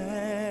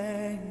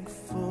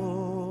thankful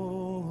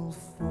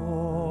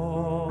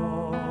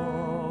for.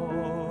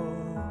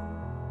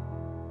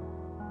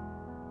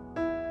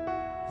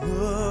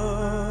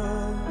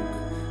 Look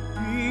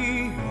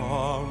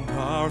beyond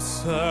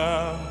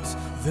ourselves,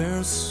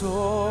 there's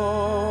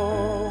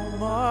so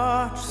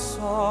much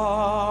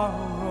sorrow.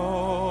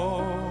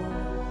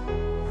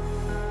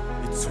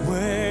 It's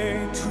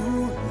way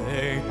too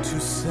late to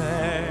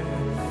say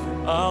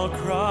I'll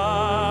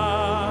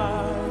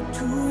cry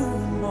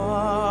tomorrow.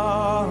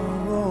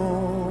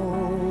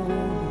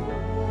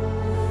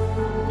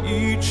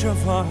 Each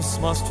of us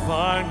must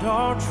find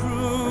our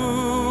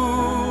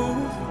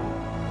truth.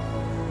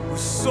 We're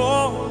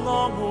so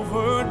long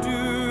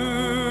overdue.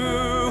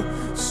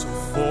 So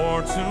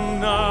for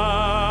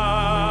tonight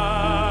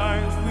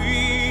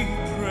we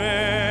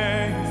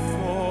pray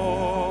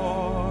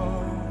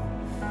for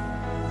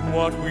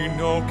what we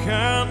know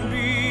can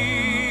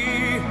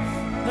be,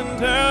 and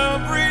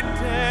every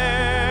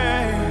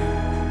day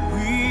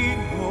we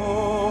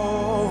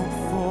hope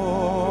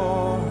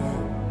for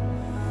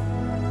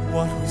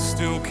what we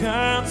still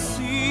can't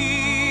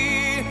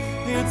see.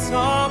 It's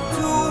up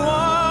to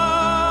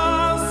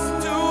us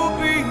to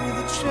be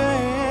the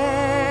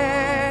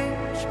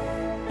change,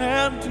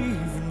 and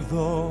even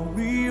though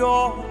we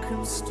all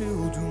can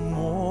still do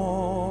more,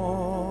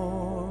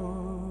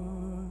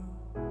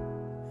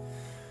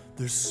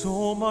 there's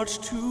so much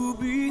to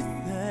be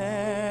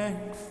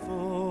thankful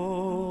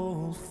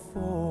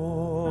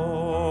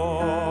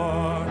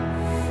for.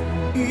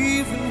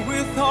 Even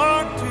with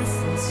our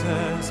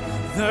differences,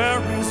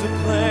 there is a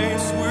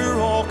place we're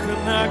all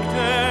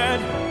connected.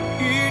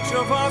 Each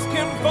of us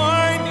can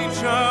find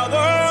each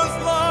other's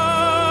love.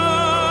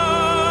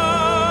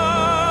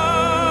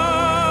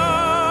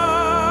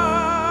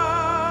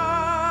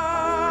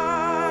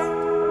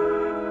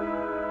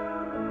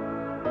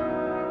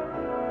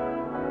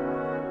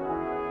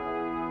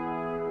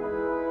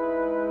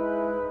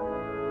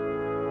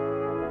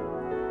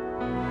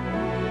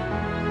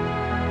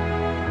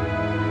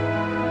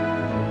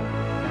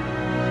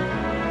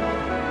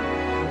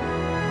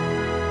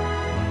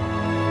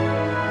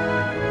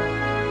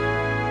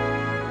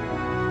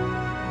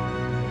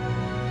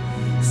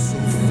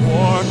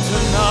 Lord,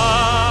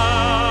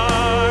 tonight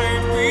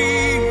we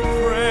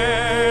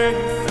pray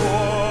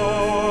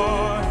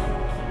for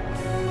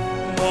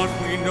what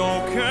we know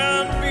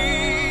can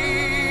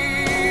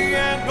be,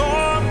 and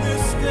on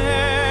this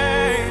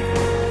day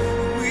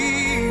we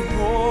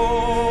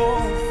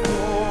hope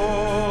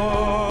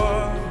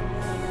for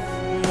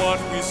what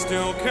we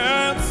still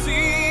can't see.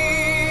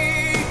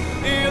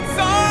 It's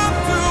up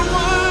to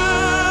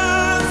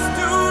us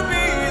to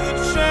be the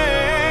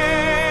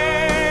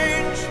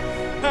change,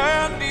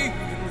 and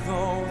even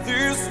though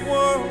this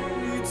world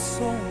needs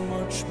so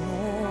much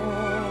more,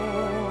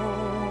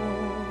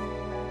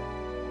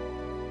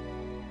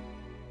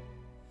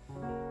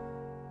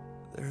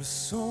 there's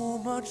so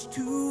much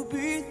to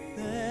be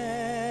thankful